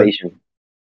your more- simulation.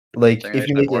 Like, if you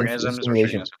Simulation make of a organisms or simulation,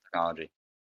 simulation of technology?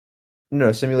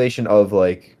 no, simulation of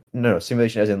like, no,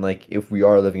 simulation as in like, if we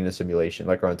are living in a simulation,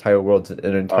 like our entire world,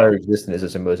 an entire existence is a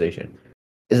simulation.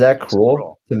 Is that It's cruel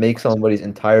cruel. to make somebody's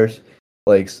entire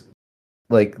like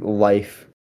life?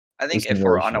 I think a if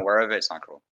we're simulation. unaware of it, it's not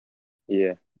cruel.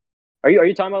 Yeah. Are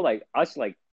you talking about like us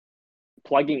like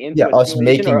plugging into Yeah, a us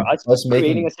simulation or making- us, us creating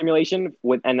making- a simulation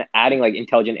with and adding like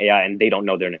intelligent AI and they don't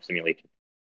know they're in a simulation?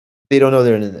 They don't know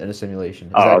they're in a simulation.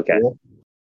 Is Oh, that okay. cool?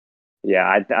 Yeah,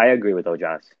 I agree with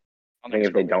Ojas. I think it's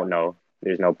if they cruel. don't know,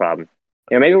 there's no problem.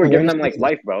 Yeah, maybe we're Well, giving I'm them just like thinking-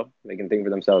 life, bro. They can think for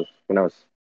themselves. Who knows?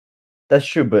 That's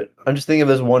true, but I'm just thinking of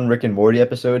this one Rick and Morty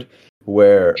episode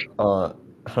where I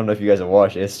don't know if you guys have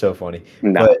watched it. It's so funny.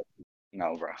 No.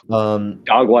 No, bro. But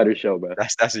Dog water show, bro.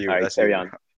 That's you. All right, That's carry you.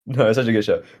 on. no, it's such a good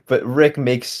show. But Rick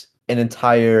makes an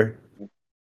entire,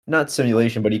 not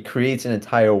simulation, but he creates an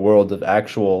entire world of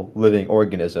actual living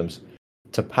organisms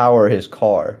to power his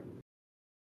car.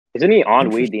 Isn't he on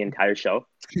weed the entire show?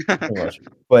 Pretty much.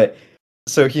 But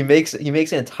so he makes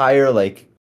an entire like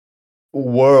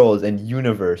world and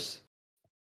universe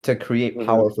to create Mhm.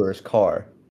 power for his car.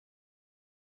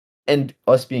 And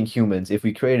us being humans, if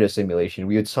we created a simulation,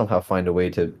 we would somehow find a way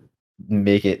to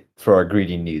make it for our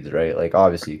greedy needs, right? Like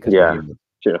obviously, because Yeah. we're humans.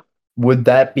 Sure. Would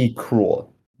that be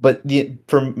cruel? But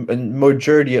for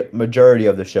majority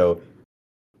of the show,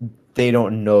 they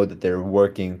don't know that they're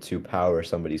working to power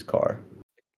somebody's car.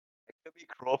 It could be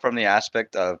cruel from the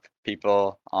aspect of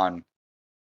people on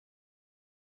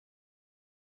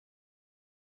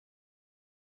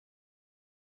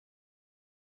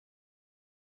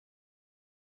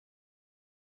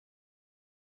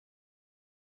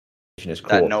Is that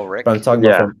cruel. know Rick. But I'm talking Yeah.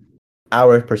 about from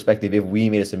our perspective. If we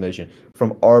made a simulation,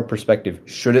 from our perspective,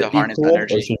 should To it be harness cruel or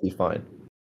energy. should it be fine?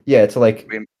 Yeah, to like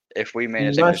If we made a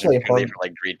Not simulation actually purely harm- for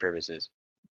like greed purposes.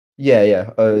 yeah.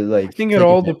 Like I think it taking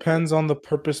all it- depends on the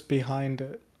purpose behind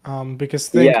it. Because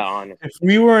think, Yeah, honestly. if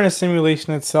we were in a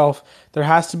simulation itself, there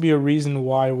has to be a reason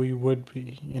why we would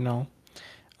be, you know.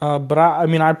 But I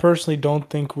mean, I personally don't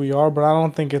think we are, but I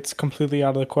don't think it's completely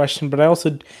out of the question. But I also,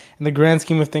 in the grand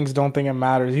scheme of things, don't think it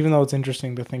matters, even though it's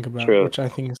interesting to think about, True. which I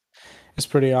think is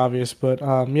pretty obvious. But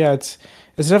yeah, it's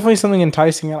definitely something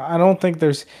enticing. And I don't think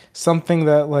there's something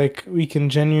that like we can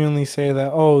genuinely say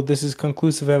that, oh, this is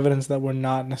conclusive evidence that we're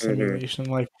not in a simulation.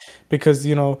 Like, because,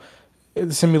 you know,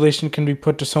 the simulation can be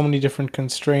put to so many different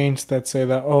constraints that say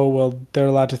that, oh, well, they're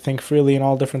allowed to think freely and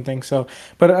all different things. So,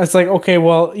 but it's like, okay,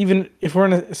 well, even if we're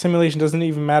in a simulation, doesn't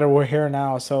even matter. We're here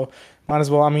now. So might as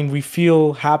well. I mean, we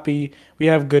feel happy, we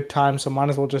have good times, so might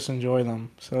as well just enjoy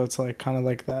them. So it's like kind of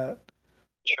like that.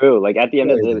 True. Like at the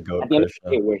end of You're the the goat, at the end of the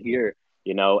Krishna. day, we're here,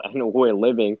 and we're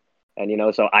living,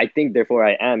 and so I think therefore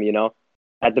I am,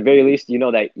 at the very least,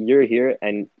 that you're here,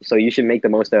 and so you should make the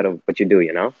most out of what you do,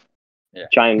 Yeah.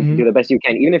 try and Mhm. do the best you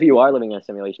can, even if you are living in a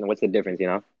simulation. What's the difference,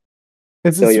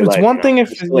 It's, Still it's your it's life, one thing if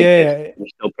you still yeah, exist, you're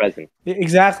still present.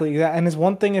 exactly, and it's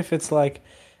one thing if it's like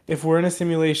if we're in a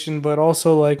simulation, but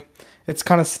also like it's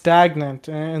kind of stagnant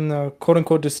in the quote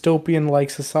unquote dystopian like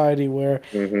society where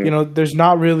Hmm. there's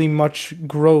not really much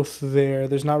growth there.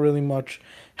 There's not really much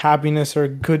happiness or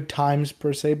good times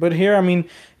per se. But here, I mean,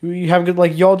 you have good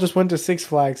like y'all just went to Six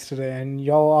Flags today, and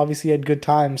y'all obviously had good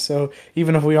times. So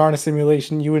even if we are in a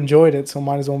simulation, you enjoyed it, so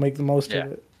might as well make the most Yeah.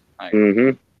 of it. I agree. Hmm.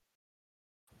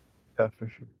 Yeah, for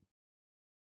sure.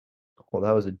 Well,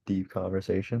 that was a deep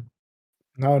conversation.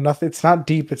 No, nothing. It's not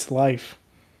deep. It's life.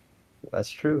 That's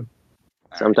true. All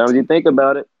right. Sometimes you think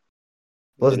about it.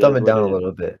 Let's It dumb is it what down it a is.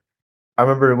 little bit. I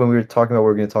remember when we were talking about what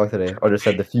we are going to talk today, I just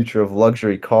said the future of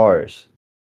luxury cars.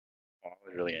 I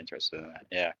was really interested in that.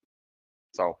 Yeah.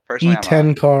 So personally, I'm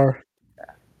a E10 car.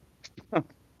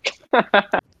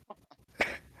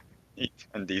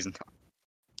 and these.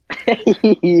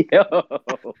 Yo.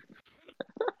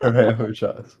 Right,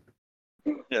 Ojas.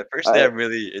 Yeah. Personally, I, I'm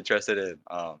really interested in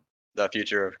the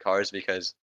future of cars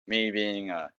because me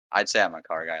being I'd say I'm a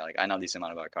car guy. Like I know a decent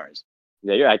amount about cars.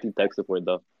 yeah, you're IT tech support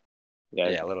though. Yeah.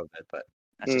 Yeah, a little bit, but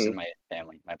that's just Mm. in my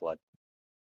family, my blood.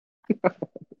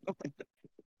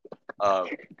 Um,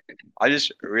 I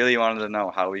just really wanted to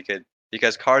know how we could,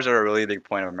 because cars are a really big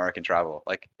point of American travel.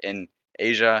 Like in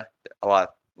Asia, a lot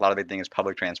of big things is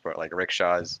public transport, like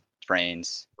rickshaws,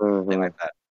 trains, things Hmm. like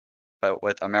that. But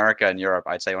with America and Europe,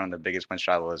 I'd say one of the biggest points of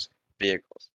travel is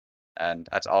vehicles, and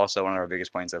that's also one of our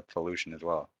biggest points of pollution as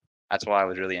well. That's why I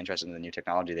was really interested in the new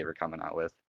technology they were coming out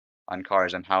with on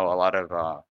cars and how a lot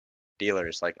of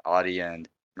dealers like Audi and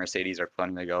Mercedes are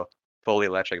planning to go fully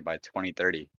electric by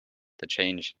 2030 to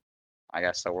change, I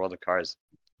guess, the world of cars.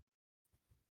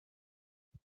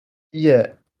 Yeah,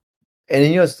 and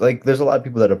it's like there's a lot of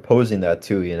people that are opposing that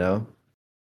too. People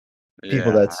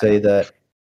Yeah, that I know. say that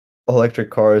electric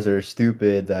cars are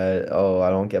stupid. That I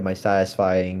don't get my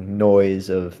satisfying noise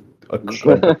of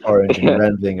the car engine Yeah.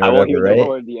 revving or I won't whatever, hear the right?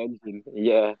 roar of the engine.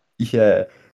 Yeah. Yeah,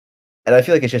 and I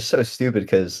feel like it's just so stupid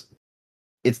because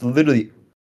it's literally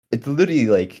it's literally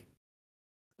like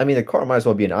I mean, the car might as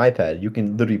well be an iPad. You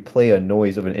can literally play a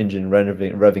noise of an engine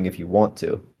revving if you want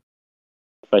to.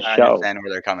 For I sure. understand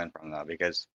where they're coming from though,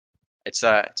 because it's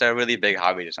a really big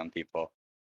hobby to some people,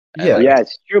 and Yeah, like Yeah,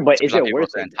 it's true, but it's for is some it people worth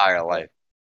it's their it? entire life.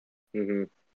 Hmm.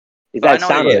 Is But I that know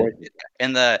sound yeah. worth it?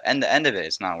 in the end of it,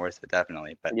 it's not worth it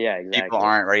definitely. But Yeah, people exactly.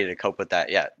 aren't ready to cope with that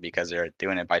yet because they're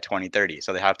doing it by 2030,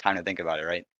 so they have time to think about it,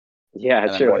 right? Yeah, And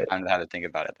the more true. Right. time they have to think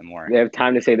about it, the more They have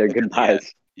time to say their they get to the end.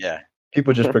 goodbyes. Yeah,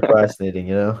 People just procrastinating.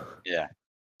 yeah,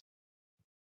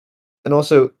 And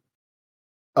also,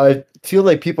 I feel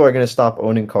like people are gonna stop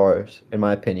owning cars, in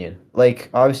my opinion. Like,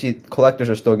 obviously, collectors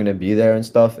are still gonna be there and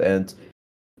stuff,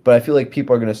 but I feel like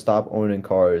people are gonna stop owning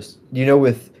cars.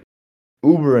 With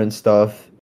Uber and stuff,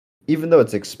 even though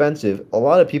it's expensive, a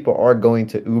lot of people are going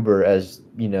to Uber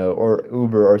or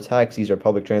Uber or taxis or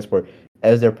public transport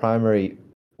as their primary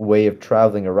way of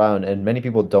traveling around, and many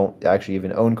people don't actually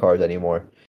even own cars anymore.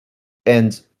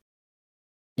 And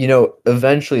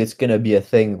eventually it's gonna be a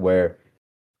thing where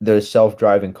there's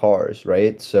self-driving cars,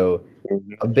 right? So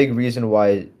Mhm. a big reason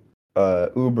why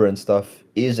Uber and stuff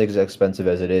is as expensive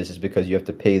as it is because you have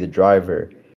to pay the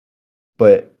driver.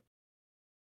 But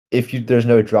if there's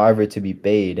no driver to be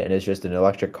paid and it's just an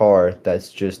electric car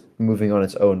that's just moving on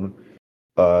its own,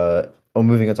 or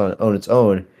moving it on its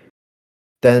own,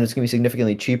 then it's gonna be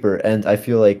significantly cheaper. And I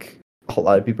feel like a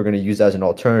lot of people are gonna use that as an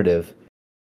alternative,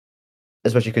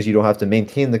 especially because you don't have to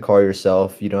maintain the car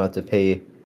yourself, you don't have to pay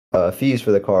fees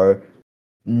for the car,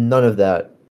 none of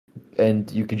that,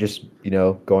 and you could just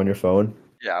go on your phone,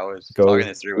 yeah. I was talking go.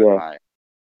 this through with Yeah.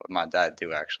 my dad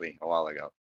too actually a while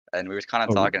ago, and we was kind of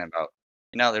Oh, talking about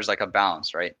there's like a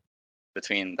balance, right,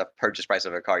 between the purchase price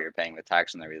of a car you're paying with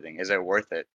tax and everything. Is it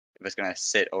worth it if it's gonna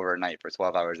sit overnight for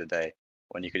 12 hours a day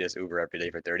when you could just Uber every day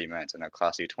for 30 minutes and it'll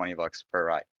cost you $20 per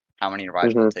ride? How many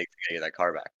rides will Hmm. it take to get you that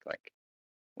car back? Like,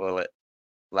 will it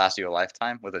last you a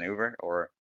lifetime with an Uber,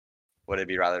 or would it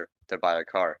be rather to buy a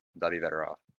car? That'd be better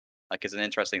off. Like, it's an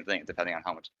interesting thing depending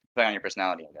on your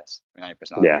personality, I guess. Depending on your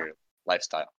personality, Yeah. your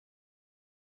lifestyle.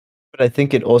 but I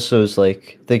think it also is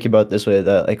like think about it this way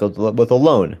that like with a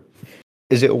loan,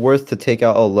 is it worth to take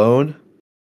out a loan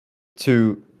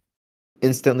to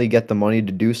instantly get the money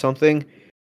to do something,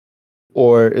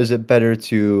 or is it better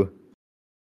to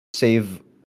save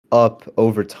up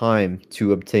over time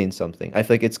to obtain something. I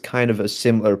feel like it's kind of a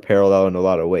similar parallel in a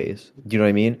lot of ways. Do you know what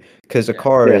I mean? Because a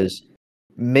car Yeah. is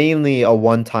mainly a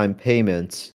one-time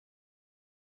payment,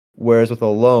 whereas with a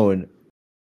loan,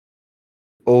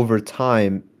 over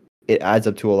time, it adds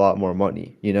up to a lot more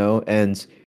money, you know? And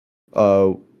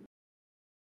uh,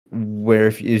 where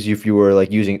if you were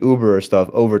like using Uber or stuff,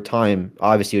 over time,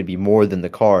 obviously it would be more than the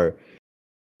car.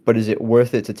 But is it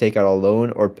worth it to take out a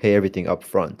loan or pay everything up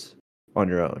front on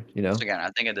your own, you know? So again, I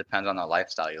think it depends on the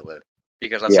lifestyle you live.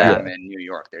 Because let's say Yeah. I'm in New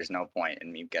York, there's no point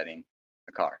in me getting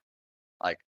a car.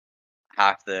 Like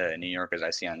half the New Yorkers I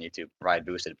see on YouTube ride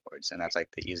boosted boards, and that's like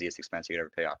the easiest expense you could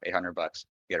ever pay off. $800,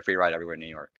 you get a free ride everywhere in New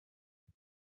York,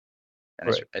 and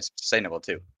Right. it's sustainable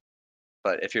too.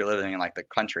 But if you're living in like the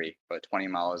country, but 20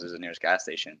 miles is the nearest gas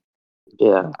station,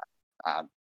 Yeah. I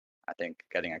think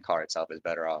getting a car itself is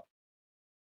better off.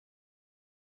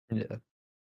 Yeah.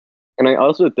 And I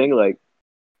also think like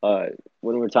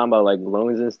when we're talking about like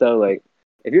loans and stuff, like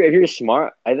if you're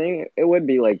smart, I think it would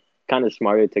be like kind of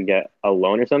smarter to get a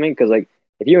loan or something, because like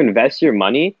if you invest your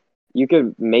money, you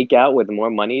could make out with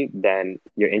more money than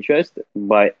your interest.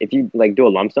 But if you like do a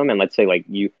lump sum, and let's say like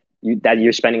you that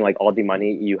you're spending like all the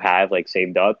money you have like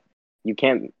saved up, you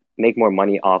can't make more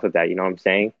money off of that. You know what I'm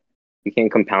saying? You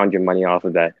can't compound your money off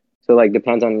of that. So like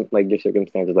depends on like your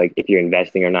circumstances, like if you're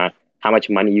investing or not, how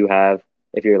much money you have,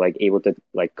 if you're like able to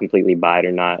like completely buy it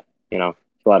or not. You know,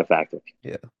 it's a lot of factors.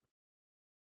 Yeah.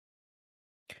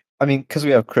 I mean, because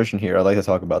we have Christian here, I'd like to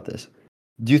talk about this.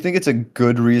 Do you think it's a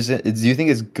good reason? Do you think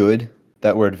it's good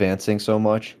that we're advancing so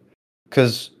much?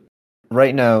 Because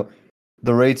right now,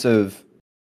 the rates of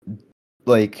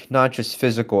like not just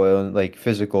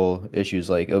physical issues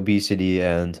like obesity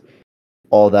and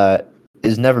all that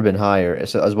has never been higher,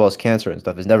 as well as cancer and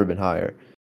stuff has never been higher.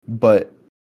 But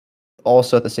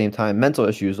also at the same time, mental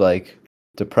issues like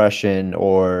depression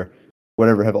or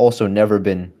whatever have also never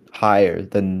been higher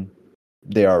than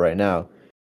they are right now.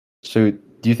 So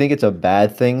do you think it's a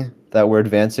bad thing that we're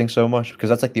advancing so much? Because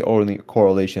that's like the only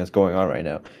correlation that's going on right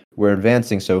now. We're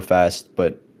advancing so fast,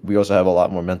 but we also have a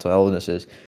lot more mental illnesses.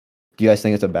 Do you guys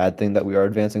think it's a bad thing that we are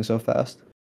advancing so fast?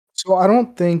 So I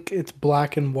don't think it's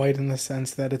black and white in the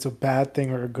sense that it's a bad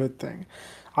thing or a good thing.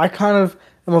 I kind of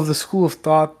am of the school of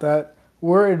thought that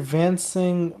we're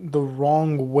advancing the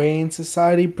wrong way in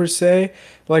society per se.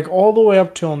 Like all the way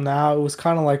up till now, it was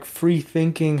kind of like free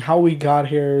thinking. How we got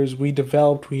here is we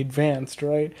developed, we advanced,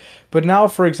 right? But now,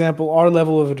 for example, our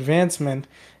level of advancement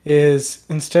is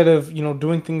instead of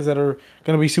doing things that are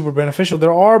going to be super beneficial,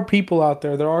 there are people out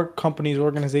there, there are companies,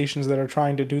 organizations that are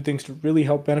trying to do things to really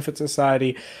help benefit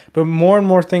society, but more and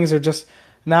more things are just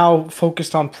now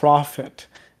focused on profit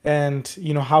and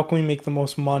how can we make the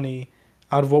most money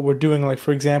out of what we're doing. Like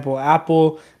for example,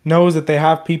 Apple knows that they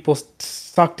have people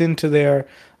sucked into their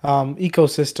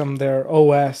ecosystem, their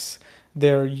OS,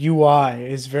 their UI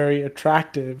is very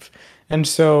attractive. And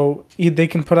so they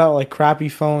can put out like crappy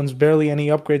phones, barely any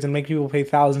upgrades, and make people pay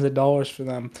thousands of dollars for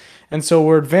them. And so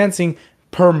we're advancing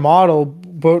per model,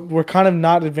 but we're kind of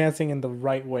not advancing in the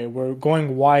right way. We're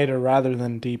going wider rather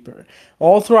than deeper.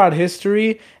 All throughout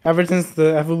history, ever since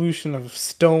the evolution of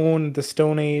stone, the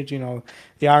Stone Age,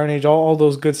 the Iron Age, all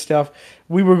those good stuff,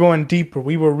 we were going deeper.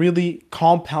 We were really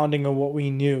compounding on what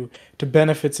we knew to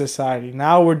benefit society.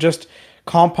 Now we're just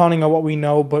compounding on what we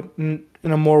know, but in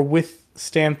a more with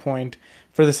standpoint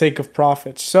for the sake of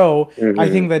profit. So I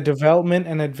think that development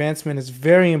and advancement is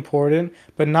very important,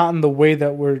 but not in the way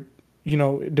that we're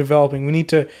developing. We need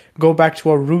to go back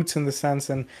to our roots in the sense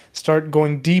and start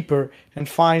going deeper and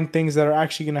find things that are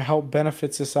actually going to help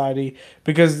benefit society.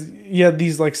 Because yeah,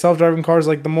 these like self-driving cars,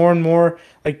 like the more and more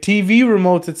like TV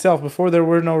remotes itself, before there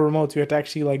were no remotes, you had to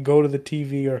actually like go to the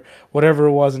TV or whatever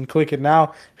it was and click it.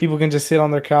 Now people can just sit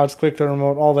on their couch, click the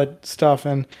remote, all that stuff,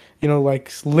 and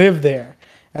like live there.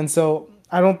 And so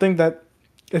I don't think that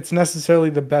it's necessarily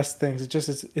the best things.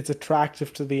 It's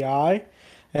attractive to the eye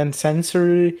and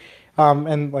sensory,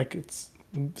 and like it's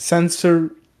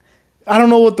sensor. I don't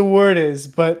know what the word is,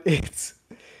 but it's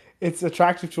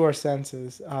attractive to our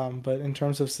senses. But in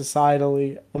terms of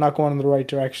societally, we're not going in the right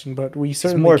direction, but we It's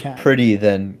certainly more can. pretty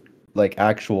than like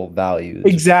actual values.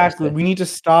 Exactly. Okay. We need to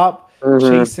stop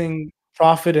chasing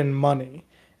profit and money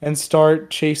and start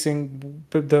chasing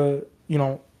the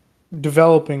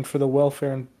developing for the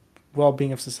welfare and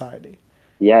well-being of society.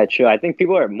 Yeah, true. I think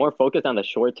people are more focused on the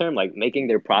short term, like making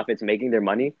their profits, making their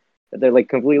money, that they're like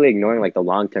completely ignoring like the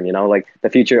long term, like the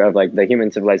future of like the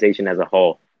human civilization as a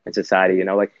whole and society,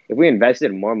 like if we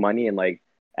invested more money in like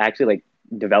actually like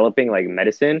developing like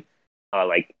medicine,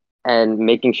 like and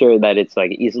making sure that it's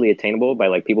like easily attainable by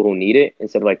like people who need it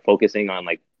instead of like focusing on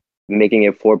like making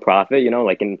it for profit,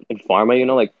 like in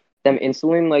pharma, like them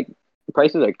insulin like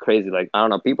prices are crazy. Like I don't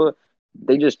know, people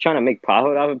they just trying to make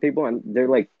profit off of people, and they're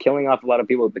like killing off a lot of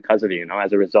people because of it,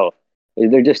 as a result.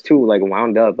 They're just too like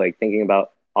wound up, like thinking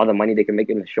about all the money they can make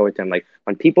in the short term. Like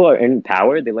when people are in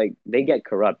power, they get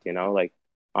corrupt, like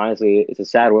honestly, it's a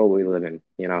sad world we live in,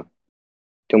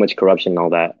 too much corruption and all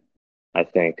that, I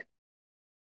think.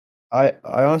 I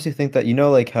honestly think that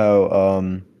like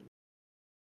how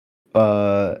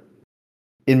uh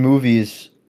in movies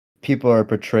people are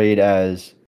portrayed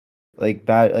as like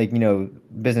bad, like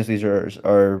business leaders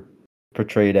are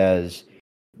portrayed as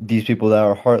these people that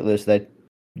are heartless, that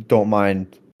don't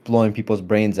mind blowing people's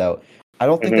brains out. I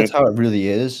don't think that's Hmm. how it really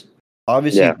is.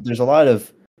 Obviously Yeah. there's a lot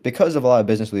of, because of a lot of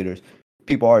business leaders,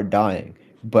 people are dying,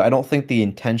 but I don't think they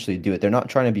intentionally do it. They're not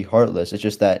trying to be heartless. It's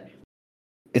just that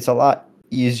it's a lot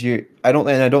easier. I don't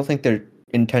think they're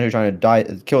intentionally trying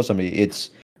to kill somebody.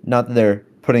 It's not that they're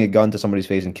putting a gun to somebody's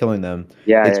face and killing them.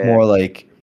 Yeah, It's yeah, yeah. more like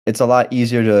it's a lot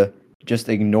easier to just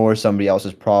ignore somebody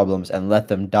else's problems and let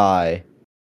them die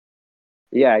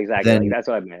Yeah, exactly. Like than, that's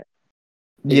what I meant.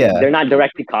 yeah, They're not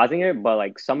directly causing it, but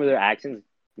like some of their actions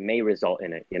may result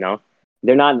in it,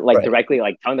 They're not like right. directly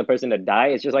like telling the person to die.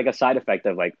 It's just like a side effect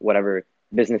of like whatever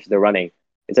business they're running.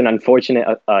 It's an unfortunate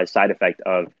side effect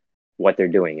of what they're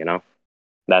doing,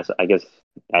 I guess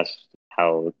that's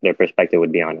how their perspective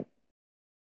would be on it.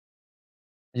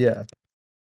 Yeah.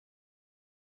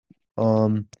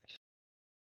 Um,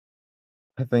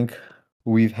 I think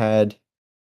we've had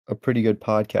a pretty good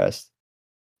podcast,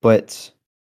 but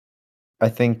I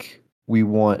think I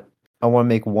want to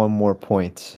make one more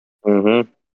point. Mm-hmm.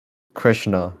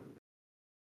 Krishna,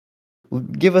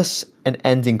 give us an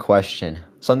ending question,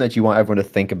 something that you want everyone to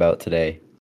think about today.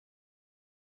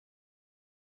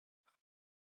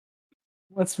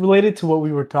 What's related to what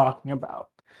we were talking about?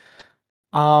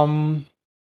 Um,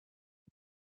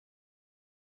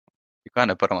 You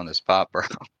kind of put him on the spot, bro.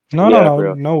 no, no, Yeah, no,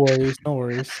 bro. no worries, no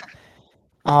worries.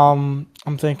 I'm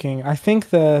thinking. I think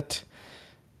that.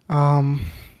 Um,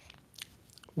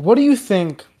 what do you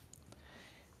think?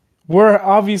 We're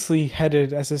obviously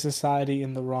headed as a society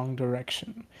in the wrong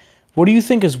direction. What do you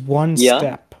think is one Yeah.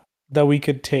 step that we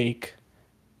could take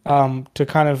to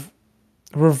kind of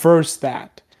reverse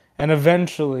that, and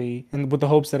eventually, and with the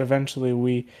hopes that eventually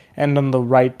we end on the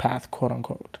right path, quote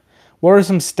unquote? What are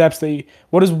some steps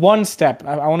what is one step?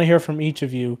 I want to hear from each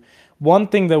of you. One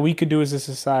thing that we could do as a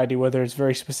society, whether it's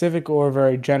very specific or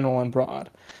very general and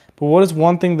broad, but what is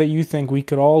one thing that you think we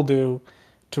could all do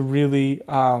to really,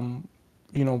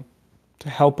 you know, to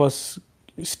help us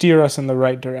steer us in the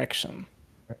right direction?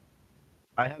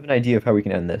 I have an idea of how we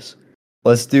can end this.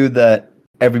 Let's do that.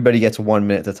 Everybody gets 1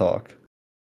 minute to talk.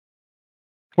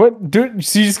 What, dude?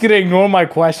 So you just gonna ignore my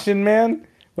question, man?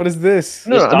 What is this?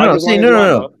 No, Just no, talk no, as long see, as no, you no, want,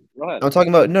 no. bro. Go ahead. I'm talking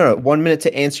about, no, 1 minute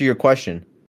to answer your question.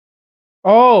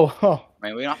 Oh, I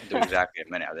mean, we don't have to do exactly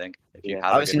a minute, I think. If you Yeah.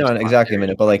 have a Obviously good not response, exactly a there you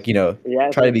minute, but like, Yeah,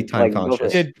 try to be time like go for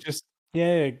conscious. it. yeah, just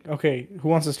yeah. Okay, who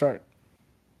wants to start?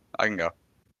 I can go.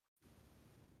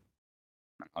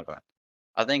 I'll go ahead.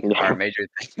 I think Yeah. our major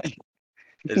thing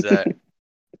is that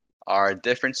our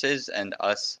differences and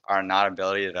us, our not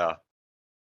ability to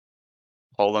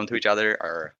hold them to each other,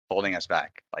 are holding us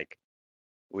back. Like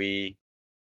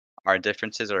our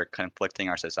differences are conflicting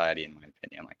our society, in my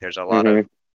opinion. Like there's a lot of Mm-hmm.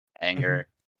 anger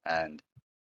and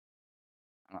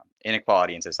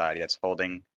inequality in society that's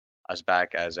holding us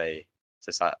back as a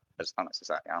society. As not a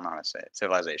society. I don't know how to say it.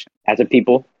 Civilization. As a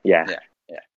people, yeah. Yeah,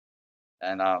 yeah.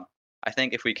 And I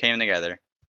think if we came together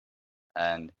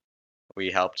and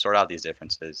we helped sort out these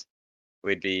differences,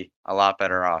 we'd be a lot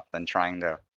better off than trying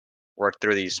to work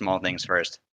through these small things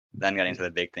first, then getting to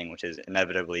the big thing, which is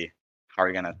inevitably how are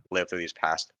we gonna live through these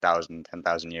past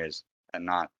 10,000 years and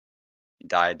not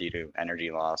die due to energy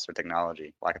loss or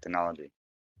lack of technology.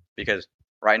 Because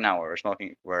right now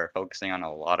we're focusing on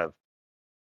a lot of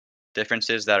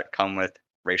differences that come with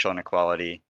racial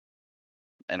inequality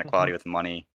with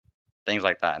money, things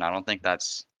like that. And I don't think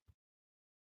that's.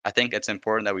 I think it's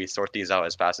important that we sort these out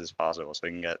as fast as possible so we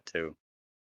can get to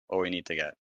what we need to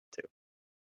get to.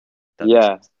 That makes Yeah.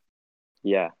 sense.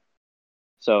 Yeah.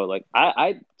 So like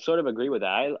I sort of agree with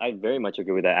that. I very much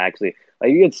agree with that actually.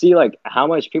 Like you could see like how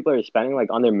much people are spending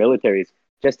like on their militaries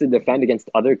just to defend against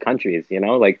other countries,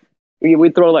 Like we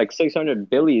throw like 600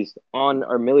 billies on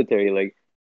our military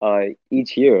like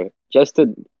each year just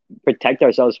to protect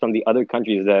ourselves from the other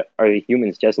countries that are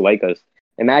humans just like us.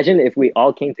 Imagine if we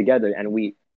all came together and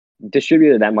we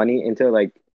distributed that money into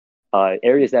like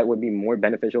areas that would be more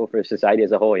beneficial for society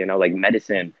as a whole, like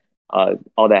medicine, all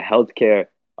the healthcare,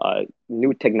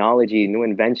 new technology, new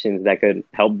inventions that could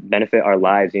help benefit our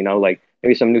lives, like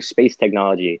maybe some new space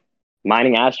technology,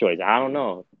 mining asteroids. I don't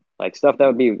know, like stuff that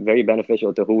would be very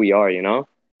beneficial to who we are. Yeah.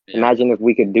 Imagine if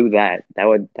we could do that. That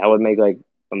would make like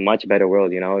a much better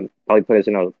world. And probably put us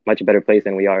in a much better place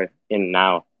than we are in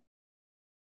now.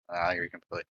 I agree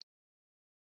completely.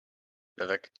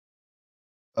 Vivek?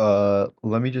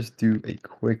 Let me just do a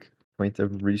quick point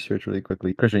of research really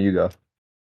quickly. Krishna, you go.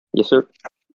 Yes, sir.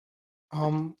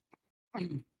 Um,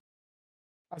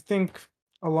 I think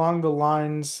along the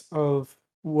lines of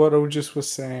what Ojas was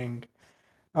saying,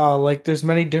 like there's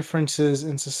many differences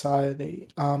in society,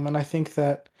 and I think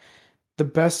that the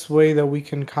best way that we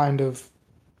can kind of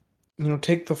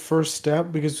take the first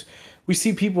step, because we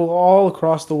see people all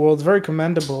across the world, very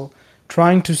commendable,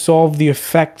 trying to solve the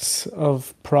effects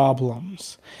of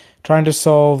problems, trying to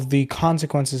solve the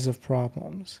consequences of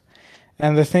problems.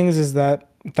 And the thing is that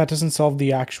that doesn't solve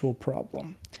the actual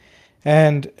problem.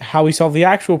 And how we solve the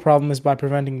actual problem is by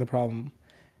preventing the problem.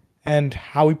 And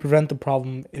how we prevent the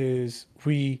problem is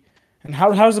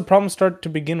how does the problem start to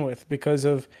begin with? Because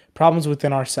of problems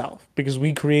within ourselves, because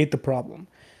we create the problem.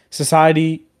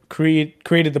 Society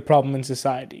created the problem in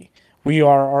society. We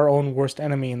are our own worst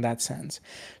enemy in that sense.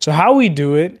 So how we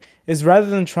do it is, rather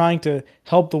than trying to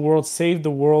help the world, save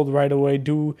the world right away,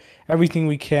 do everything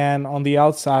we can on the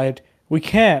outside, we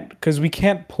can't, because we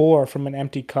can't pour from an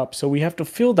empty cup. So we have to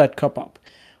fill that cup up,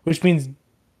 which means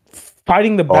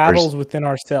fighting the battles within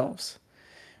ourselves,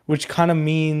 which kind of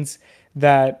means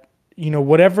that,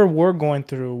 whatever we're going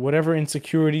through, whatever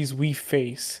insecurities we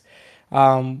face,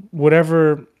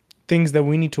 whatever things that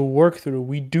we need to work through,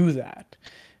 we do that.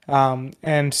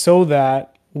 And so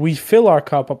that we fill our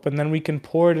cup up and then we can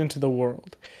pour it into the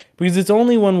world. Because it's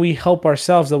only when we help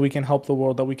ourselves that we can help the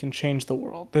world, that we can change the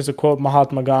world. There's a quote,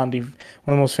 Mahatma Gandhi, one of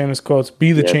the most famous quotes,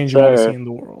 "Be the Yes, change you want to sir. see in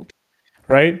the world."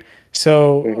 Right?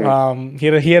 So he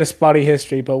had a spotty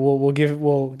history, but we'll give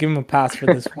him a pass for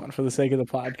this one for the sake of the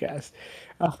podcast.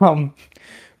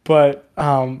 But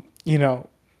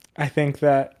I think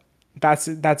that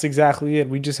that's exactly it.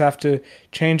 We just have to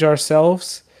change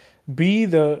ourselves, be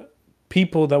the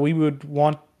people that we would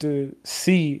want to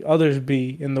see others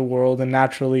be in the world, and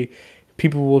naturally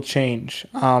people will change.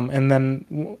 And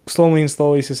then slowly and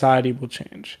slowly society will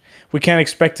change. We can't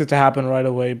expect it to happen right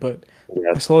away, but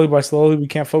Yes. slowly by slowly, we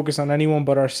can't focus on anyone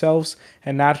but ourselves,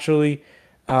 and naturally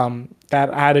that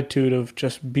attitude of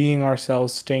just being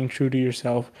ourselves, staying true to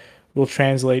yourself, will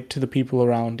translate to the people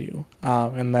around you,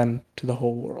 and then to the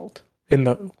whole world,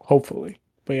 hopefully.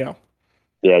 But yeah.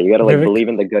 Yeah, you gotta Vivek? believe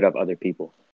in the good of other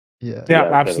people. Yeah. Yeah,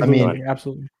 Yeah, absolutely. I mean-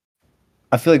 Absolutely.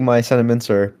 I feel like my sentiments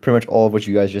are pretty much all of what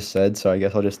you guys just said, so I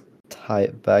guess I'll just tie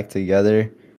it back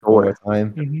together one more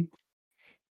time. Mhm.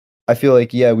 I feel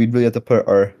like, yeah, we'd really have to put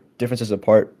our differences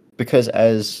apart, because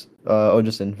as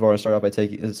Ojas and Varnith started off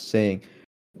by saying,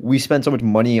 we spend so much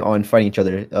money on fighting each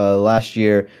other. Last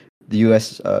year, the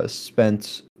U.S.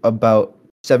 Spent about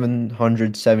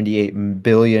 $778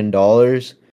 billion.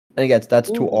 And again, that's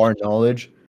to our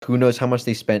knowledge. Who knows how much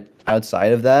they spent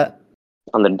outside of that?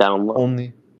 On the down low.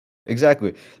 Only,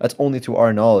 exactly. That's only to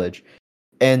our knowledge.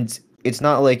 And it's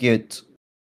not like it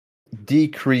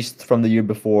decreased from the year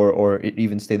before or it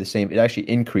even stayed the same. It actually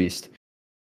increased.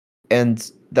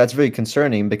 And that's very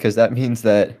concerning, because that means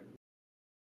that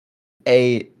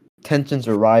A, tensions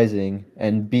are rising,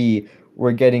 and B,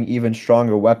 we're getting even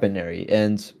stronger weaponry.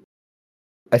 And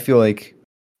I feel like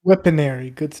Weaponary,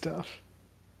 good stuff.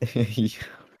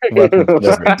 weapons,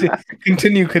 whatever.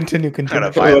 Continue.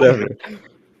 Gotta fight. Whatever.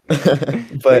 Way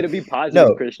But to be positive,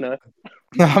 no, Krishna.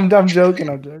 I'm joking.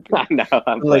 No,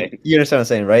 I'm like, playing. you understand what I'm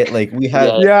saying, right? Like, we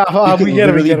have, Yeah. Yeah, we we could get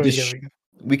it. We literally get it. We dis- get it.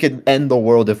 we could end the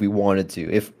world if we wanted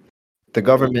to. If the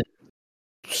government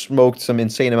smoked some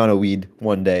insane amount of weed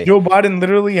one day. Joe Biden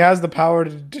literally has the power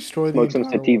to destroy the Smoke some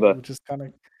entire sativa. world, which is kind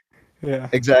of yeah.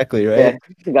 Exactly, Yeah, right?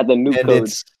 you got the new And code.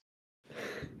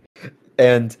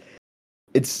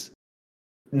 it's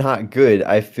not good.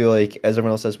 I feel like, as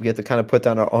everyone else says, we have to kind of put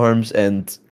down our arms,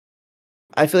 and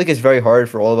I feel like it's very hard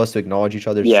for all of us to acknowledge each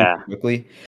other Yeah. super quickly.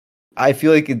 I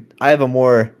feel like I have a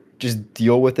more just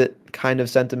deal with it kind of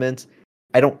sentiment.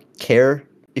 I don't care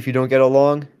if you don't get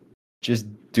along, just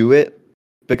do it,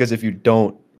 because if you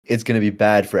don't, it's going to be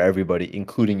bad for everybody,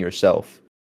 including yourself.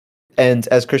 And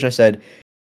as Krishna said,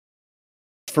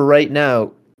 for right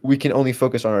now, we can only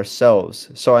focus on ourselves.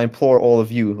 So I implore all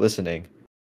of you listening,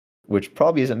 which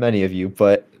probably isn't many of you,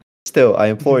 but still, I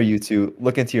implore you to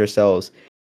look into yourselves.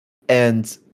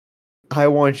 And I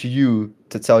want you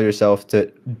to tell yourself to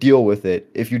deal with it.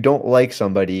 If you don't like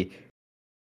somebody,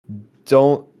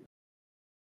 you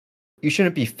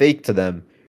shouldn't be fake to them,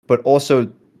 but also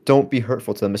don't be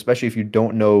hurtful to them, especially if you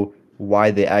don't know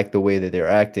why they act the way that they're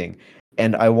acting.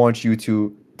 and I want you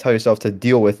to tell yourself to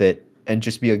deal with it and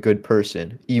just be a good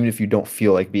person, even if you don't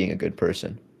feel like being a good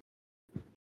person.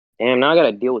 Damn, now I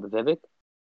gotta deal with Vivek.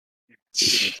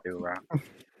 Me too, bro.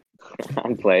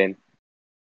 I'm playing.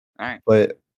 All right.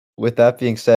 But with that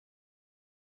being said,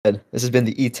 this has been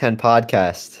the E10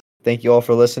 podcast. Thank you all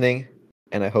for listening,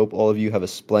 and I hope all of you have a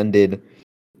splendid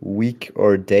week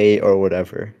or day or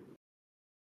whatever.